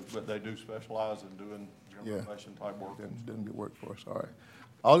so, but they do specialize in doing Yeah. renovation type work. Doesn't get work for us, all right.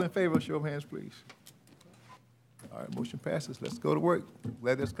 All in favor, show of hands, please. All right, motion passes. Let's go to work.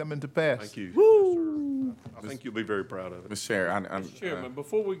 Glad that's coming to pass. Thank you. Yes, sir. I think you'll be very proud of it. Mr. Chair, Mr. Chairman,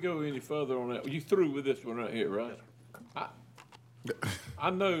 before we go any further on that, you through with this one right here, right? I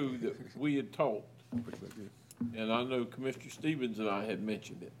know that we had talked, and I know Commissioner Stevens and I had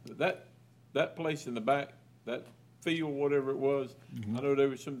mentioned it, but that place in the back, that field, whatever it was, I know there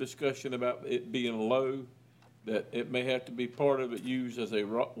was some discussion about it being low, that it may have to be part of it used as a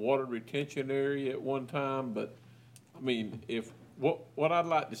water retention area at one time, but, I mean, what I'd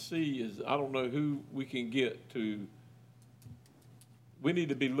like to see is, I don't know who we can get to, we need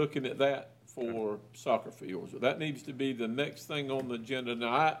to be looking at that for soccer fields. That needs to be the next thing on the agenda.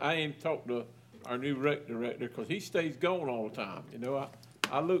 Now, I ain't talked to our new rec director, because he stays gone all the time. You know,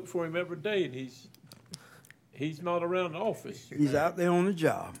 I look for him every day, and he's not around the office. He's out there on the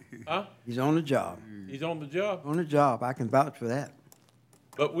job. Huh? He's on the job. He's on the job. On the job. I can vouch for that.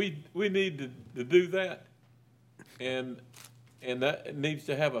 But we need to do that, and that needs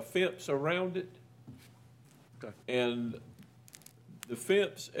to have a fence around it. Okay. And the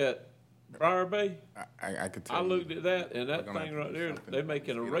fence at Briar Bay, I could tell I you. looked at that, and that We're gonna thing have right to do there, something they're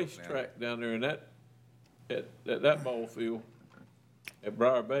making a to get up racetrack down there in at that ball field at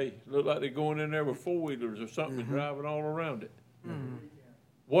Briar Bay. Looked like they're going in there with four-wheelers or something and driving all around it.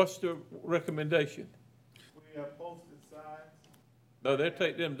 What's the recommendation? We have posted signs, No, they'll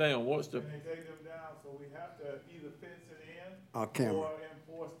take them down. What's the, and they take them down, so we have to either fence it in Our camera. or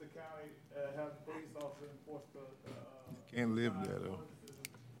enforce the county, have the police officer enforce the, Can't live there, though.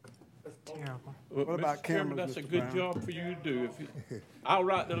 Terrible. Well, What about Mr. Chairman, cameras, that's a Mr. good Brown? job for you to do. I'll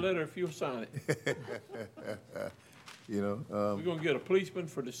write the letter if you'll sign it. You know, We're gonna get a policeman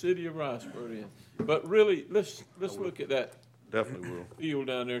for the city of Riceboro in. But really, let's look at that Definitely will. field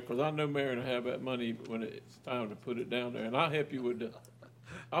down there, because I know Marion will have that money when it's time to put it down there. And I'll help you with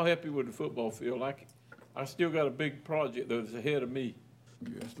the football field. I still got a big project that's ahead of me.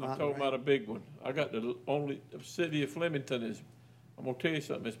 I'm talking about a big one. I got the city of Flemington is, I'm gonna tell you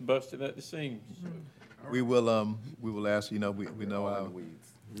something, it's busting at the seams. we will ask, you know, we know our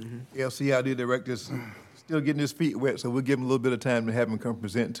LCID director's still getting his feet wet, so we'll give him a little bit of time to have him come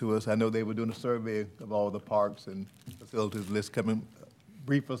present to us. I know they were doing a survey of all the parks and facilities. Let's come and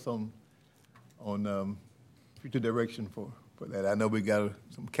brief us on future direction for that. I know we got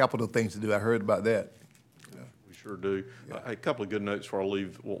some capital things to do. I heard about that. We sure do. A couple of good notes before I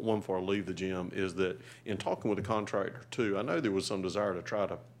leave, one before I leave the gym, is that in talking with the contractor too, I know there was some desire to try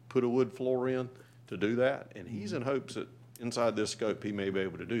to put a wood floor in to do that, and he's in hopes that inside this scope, he may be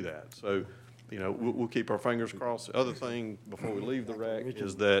able to do that. So, you know, we'll keep our fingers crossed. The other thing before we leave the rec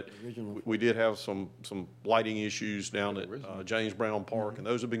is that we did have some lighting issues down at James Brown Park, and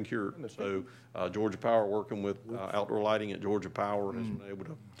those have been cured. So Georgia Power, working with outdoor lighting at Georgia Power, has been able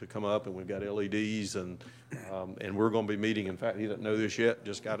to come up, and we've got LEDs, and we're going to be meeting. In fact, he doesn't know this yet,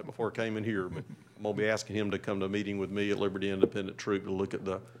 just got it before it came in here, but I'm going to be asking him to come to a meeting with me at Liberty Independent Troop to look at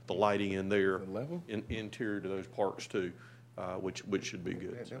the lighting in there, interior to those parks too. Which should be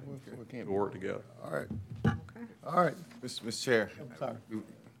good. So we'll work together. All right. All right. Mr. Chair, sorry.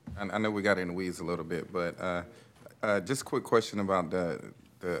 I know we got in the weeds a little bit, but just a quick question about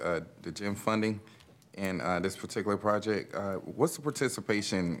the gym funding and this particular project. What's the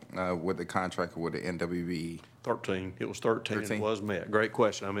participation with the contractor with the NWB? 13. It was 13. And 13? it was met. Great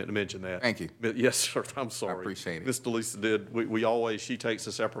question. I meant to mention that. Thank you. But yes, sir. I'm sorry. I appreciate it. Ms. DeLisa did. We always, she takes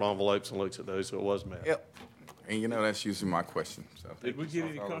the separate envelopes and looks at those, so it was met. Yep. And you know, that's usually my question, so. Did we get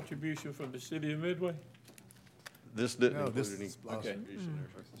any contribution from the city of Midway? This didn't No, include this any is- contribution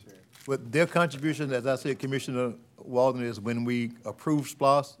there. But their contribution, as I said, Commissioner Walden, is when we approve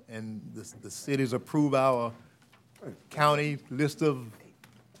SPOS and the cities approve our county list of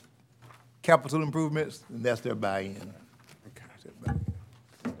capital improvements, and that's their buy-in.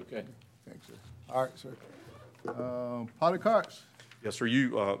 Okay. Thanks, sir. All right, sir. Potty carts. Yes, sir.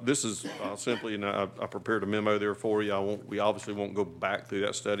 This is simply, and I prepared a memo there for you. We obviously won't go back through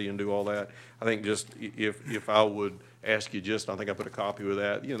that study and do all that. I think just if I would ask you I think I put a copy of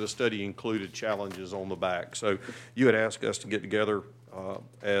that. You know, the study included challenges on the back. So you had asked us to get together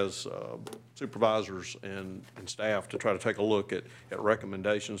as supervisors and staff to try to take a look at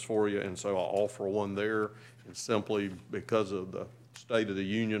recommendations for you. And so I'll offer one there. And simply because of the state of the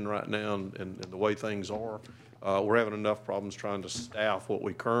union right now and the way things are, we're having enough problems trying to staff what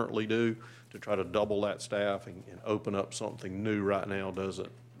we currently do to try to double that staff and open up something new right now doesn't,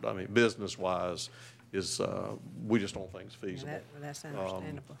 I mean, business-wise, we just don't think it's feasible. That's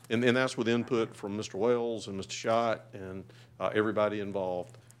understandable. And that's with input from Mr. Wells and Mr. Schott and everybody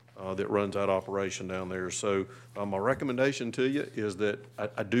involved. that runs that operation down there. So my recommendation to you is that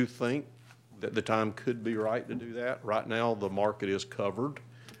I do think that the time could be right to do that. Right now, the market is covered,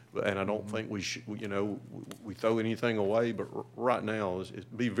 and I don't think we should, you know, we throw anything away, but right now,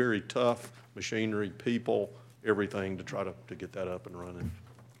 it'd be very tough, machinery, people, everything to try to get that up and running.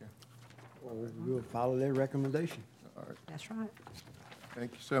 We'll follow their recommendation. All right, That's right.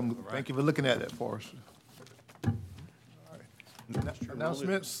 thank you, sir. Thank you for looking at that for us. All right.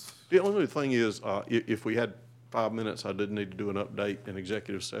 Announcements? The only thing is, if we had 5 minutes, I did need to do an update in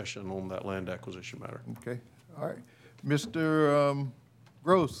executive session on that land acquisition matter. Okay, all right. Mr.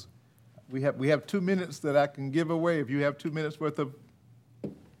 Gross, we have 2 minutes that I can give away. If you have 2 minutes worth of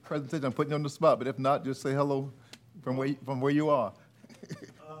presentation, I'm putting you on the spot, but if not, just say hello from where you are.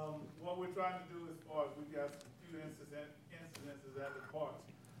 What we're trying to do as far as, we've got a few incidences at the parks.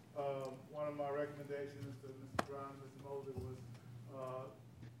 One of my recommendations to Mr. Brown and Mr. Mosley was,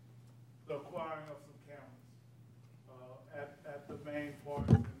 the acquiring of some cameras, at the main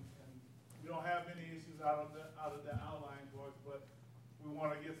parks. And we don't have many issues out of the outlying parks, but we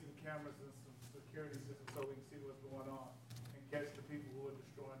want to get some cameras and some security systems so we can see what's going on and catch the people who are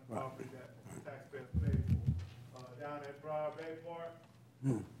destroying the property that taxpayers pay for. Down at Briar Bay Park,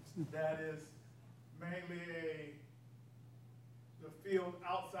 that is mainly the field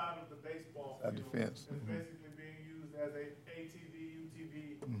outside of the baseball field. At the fence. It's basically being used as a ATV,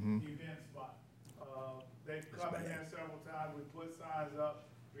 UTV event spot. They've come in there several times, we put signs up,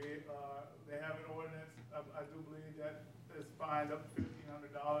 they have an ordinance, I do believe that is fined up to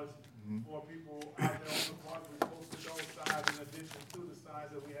 $1,500 for people out there on the park. We posted those signs in addition to the signs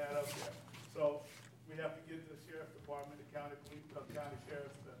that we had up there. So we have to get the sheriff's department, the county police, county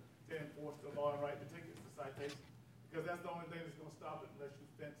sheriffs to enforce the law and write the tickets, the citations. Because that's the only thing that's gonna stop it unless you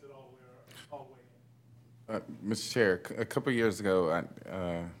fence it all the way in. Mr. Chair, a couple of years ago,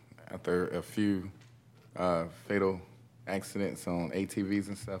 after a few fatal accidents on ATVs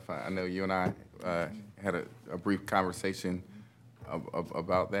and stuff, I know you and I had a brief conversation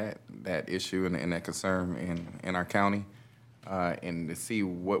about that issue and that concern in our county, and to see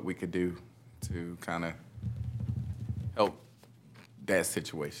what we could do to kind of help that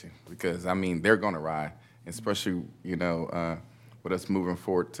situation. Because, I mean, they're going to ride, especially, you know, with us moving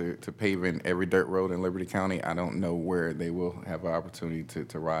forward to paving every dirt road in Liberty County. I don't know where they will have an opportunity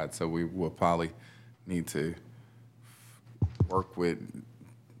to ride, so we will probably need to work with,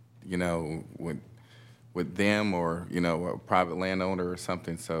 you know, with them or, you know, a private landowner or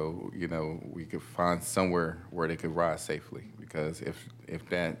something, so, you know, we could find somewhere where they could ride safely. Because if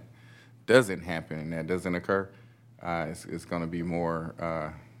that doesn't happen and that doesn't occur, it's going to be more,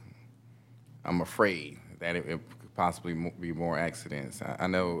 I'm afraid that it could possibly be more accidents. I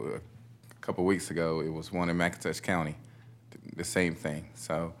know a couple of weeks ago, it was one in McIntosh County, the same thing.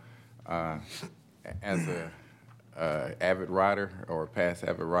 So as a avid rider or past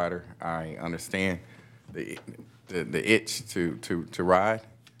avid rider, I understand the itch to ride.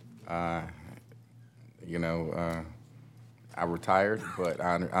 You know, I retired, but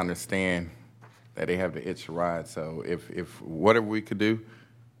I understand that they have the itch to ride. So if whatever we could do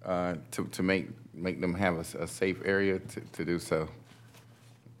to make them have a safe area to do so,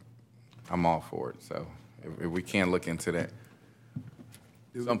 I'm all for it. So if we can look into that,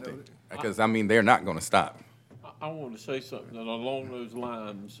 something, because I mean they're not going to stop. I want to say something along those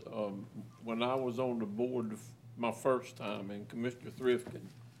lines. When I was on the board my first time, and Commissioner Thrift can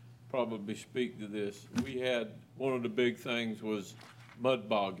probably speak to this, we had, one of the big things was mud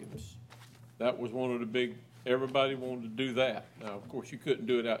boggings. That was one of the big, everybody wanted to do that. Now, of course, you couldn't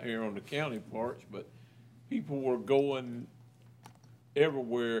do it out here on the county parks, but people were going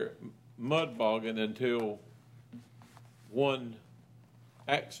everywhere mud bogging until one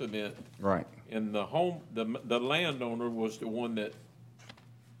accident. Right. And the landowner was the one that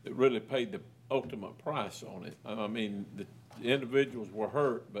really paid the ultimate price on it. I mean, the individuals were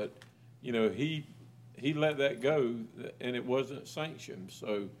hurt, but, you know, he let that go, and it wasn't sanctioned.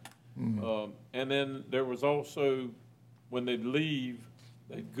 So, and then there was also, when they'd leave,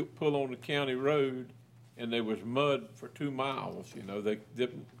 they'd pull on the county road, and there was mud for 2 miles. You know, they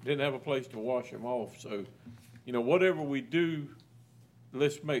didn't have a place to wash them off. So, you know, whatever we do,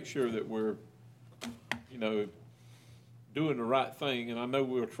 let's make sure that we're, you know, doing the right thing. And I know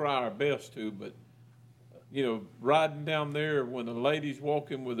we'll try our best to, but, you know, riding down there when a lady's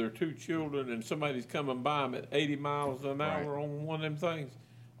walking with her 2 children and somebody's coming by them at 80 miles an hour on one of them things,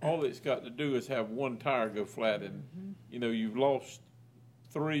 all it's got to do is have one tire go flat, and, you know, you've lost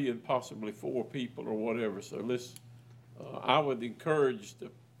 3 and possibly 4 people or whatever. So let's, I would encourage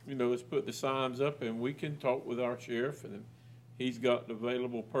you know, let's put the signs up, and we can talk with our sheriff, and he's got the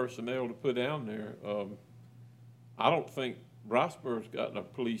available personnel to put down there. I don't think Riceboro's got a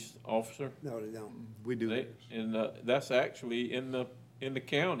police officer. No, they don't. We do. And that's actually in the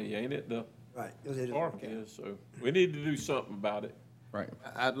county, ain't it? The Right. Yes, it is. park is, so we need to do something about it. Right.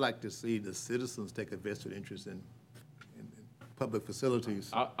 I'd like to see the citizens take a vested interest in public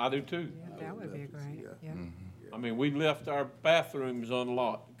facilities. I do too. Yeah, that would be great, yeah. I mean, we left our bathrooms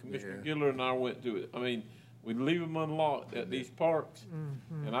unlocked. Commissioner Giller and I went to it. I mean, we leave them unlocked at these parks.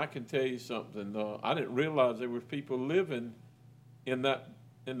 And I can tell you something, I didn't realize there were people living in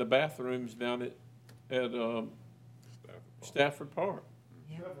the bathrooms down at Stafford Park.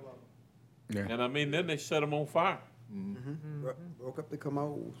 Yeah. And I mean, then they set them on fire. Broke up the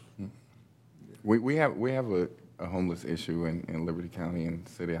commodes. We have a homeless issue in Liberty County and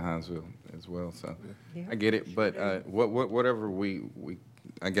City of Hinesville as well, so I get it, but whatever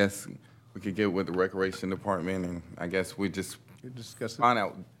I guess we could get with the Recreation Department, and I guess we just Discuss it. find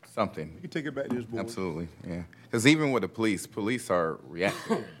out something. You can take it back to this board. Absolutely, yeah. Because even with the police are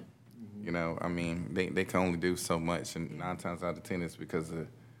reactive. You know, I mean, they can only do so much, and 9 times out of 10 it's because of,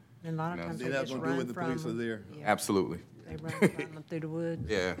 And a lot of You know, times They're they not just gonna do run what the from police are them. there. Yeah. absolutely. They run from them through the woods.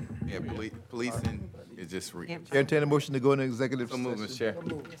 Yeah, policing is just, Can't Entertain a motion to go into executive so move, Mr. session. Chair.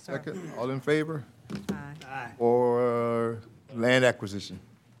 Yes, sir. Second, all in favor? Aye. Or land acquisition?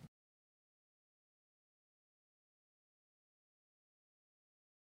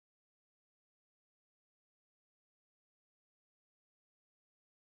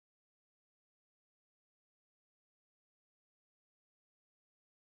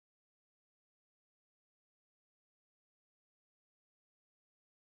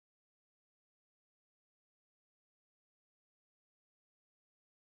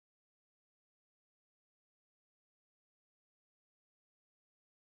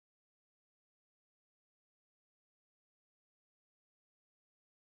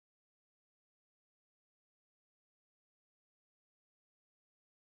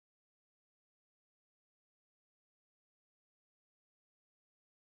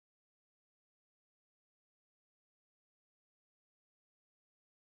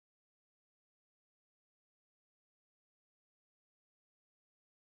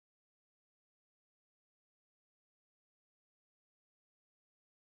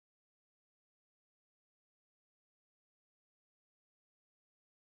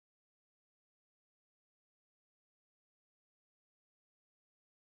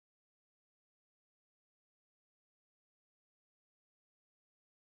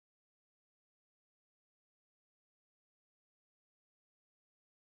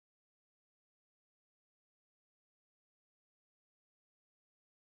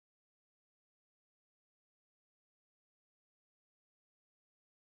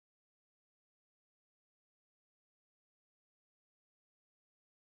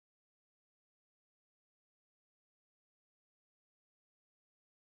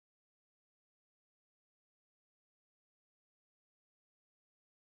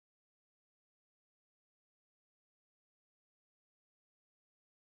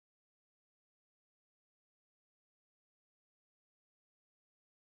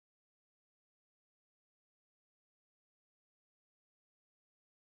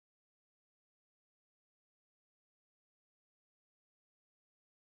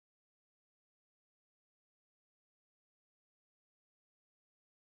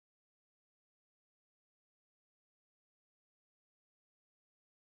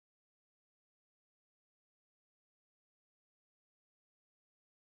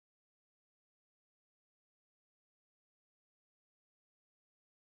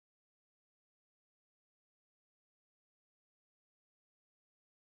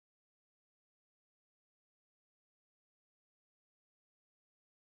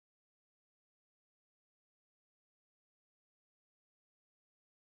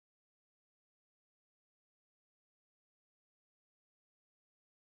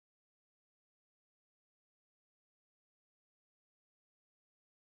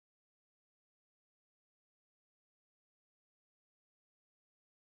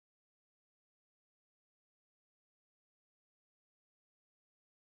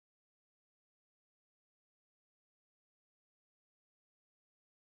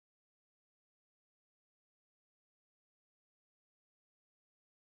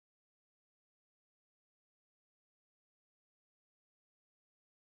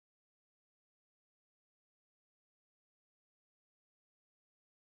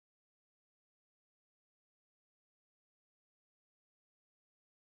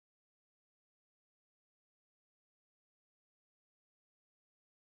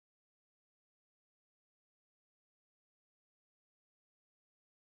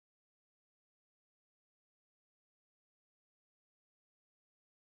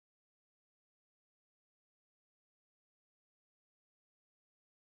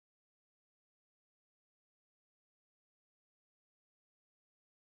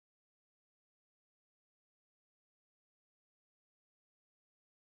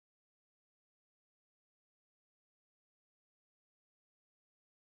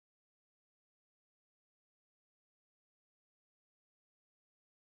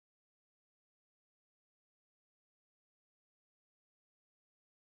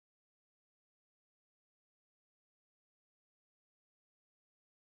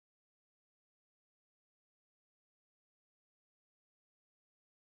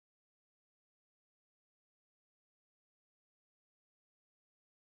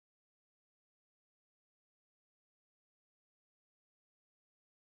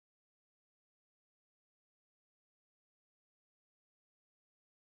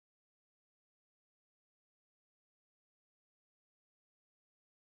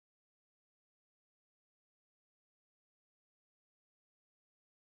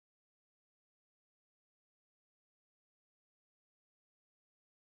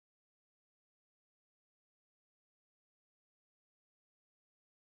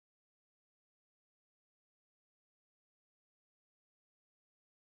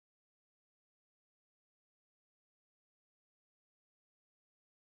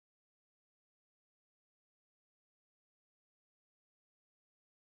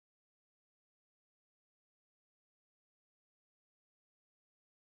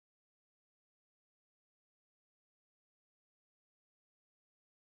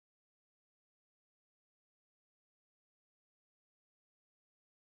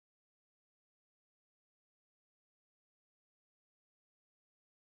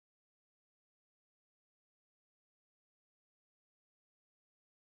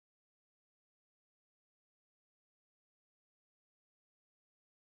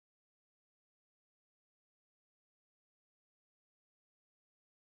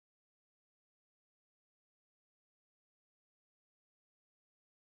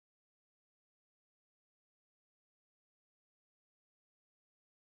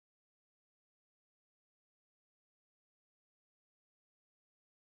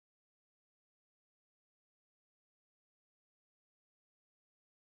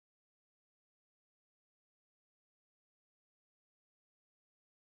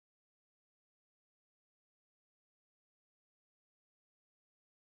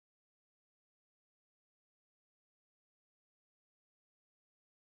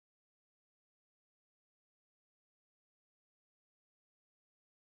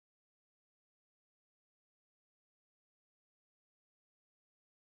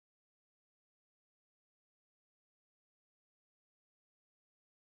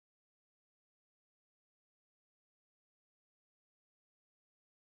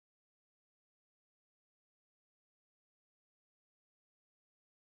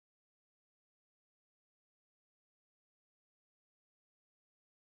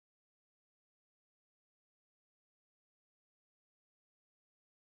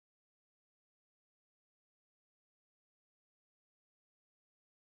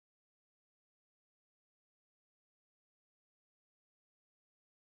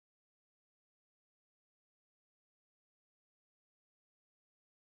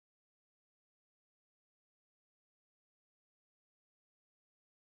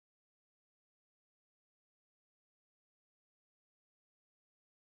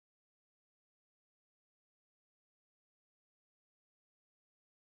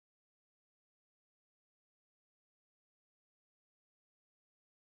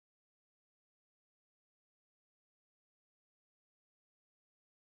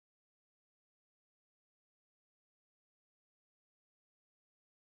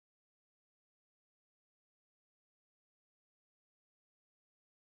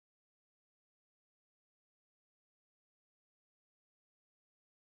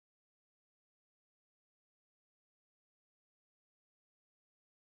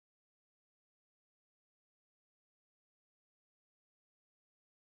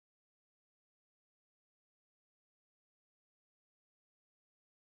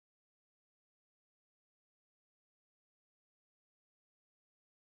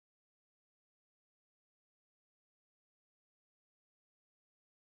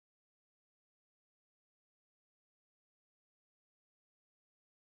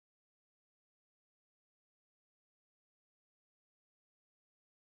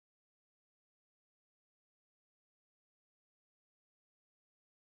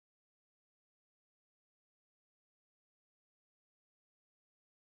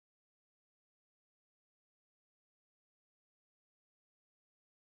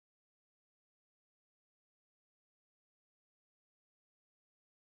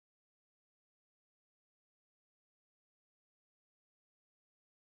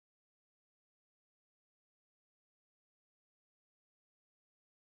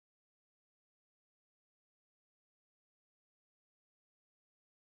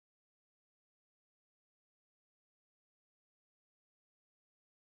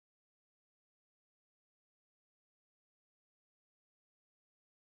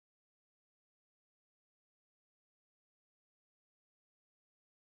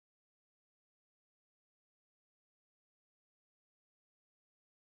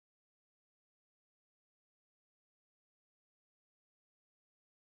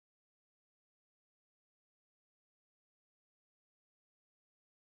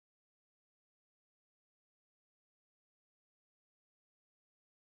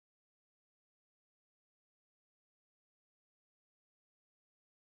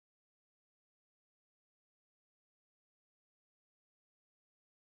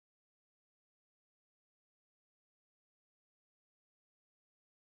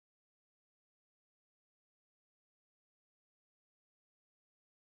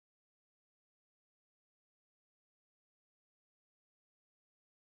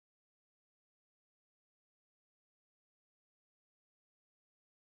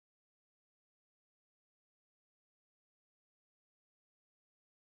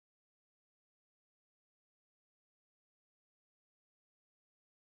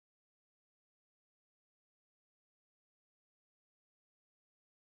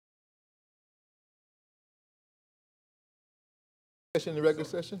 Session, the regular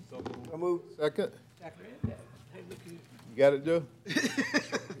session? I move. Second? You got it, Joe?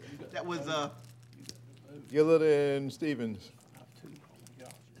 That was, Gillard and Stevens.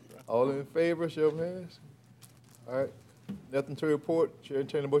 All in favor, show of hands. All right, nothing to report. Chair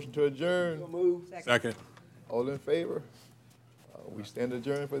entertain a motion to adjourn. Move. Second. All in favor? We stand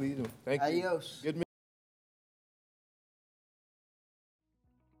adjourned for the evening. Thank you. Adios. Good meeting.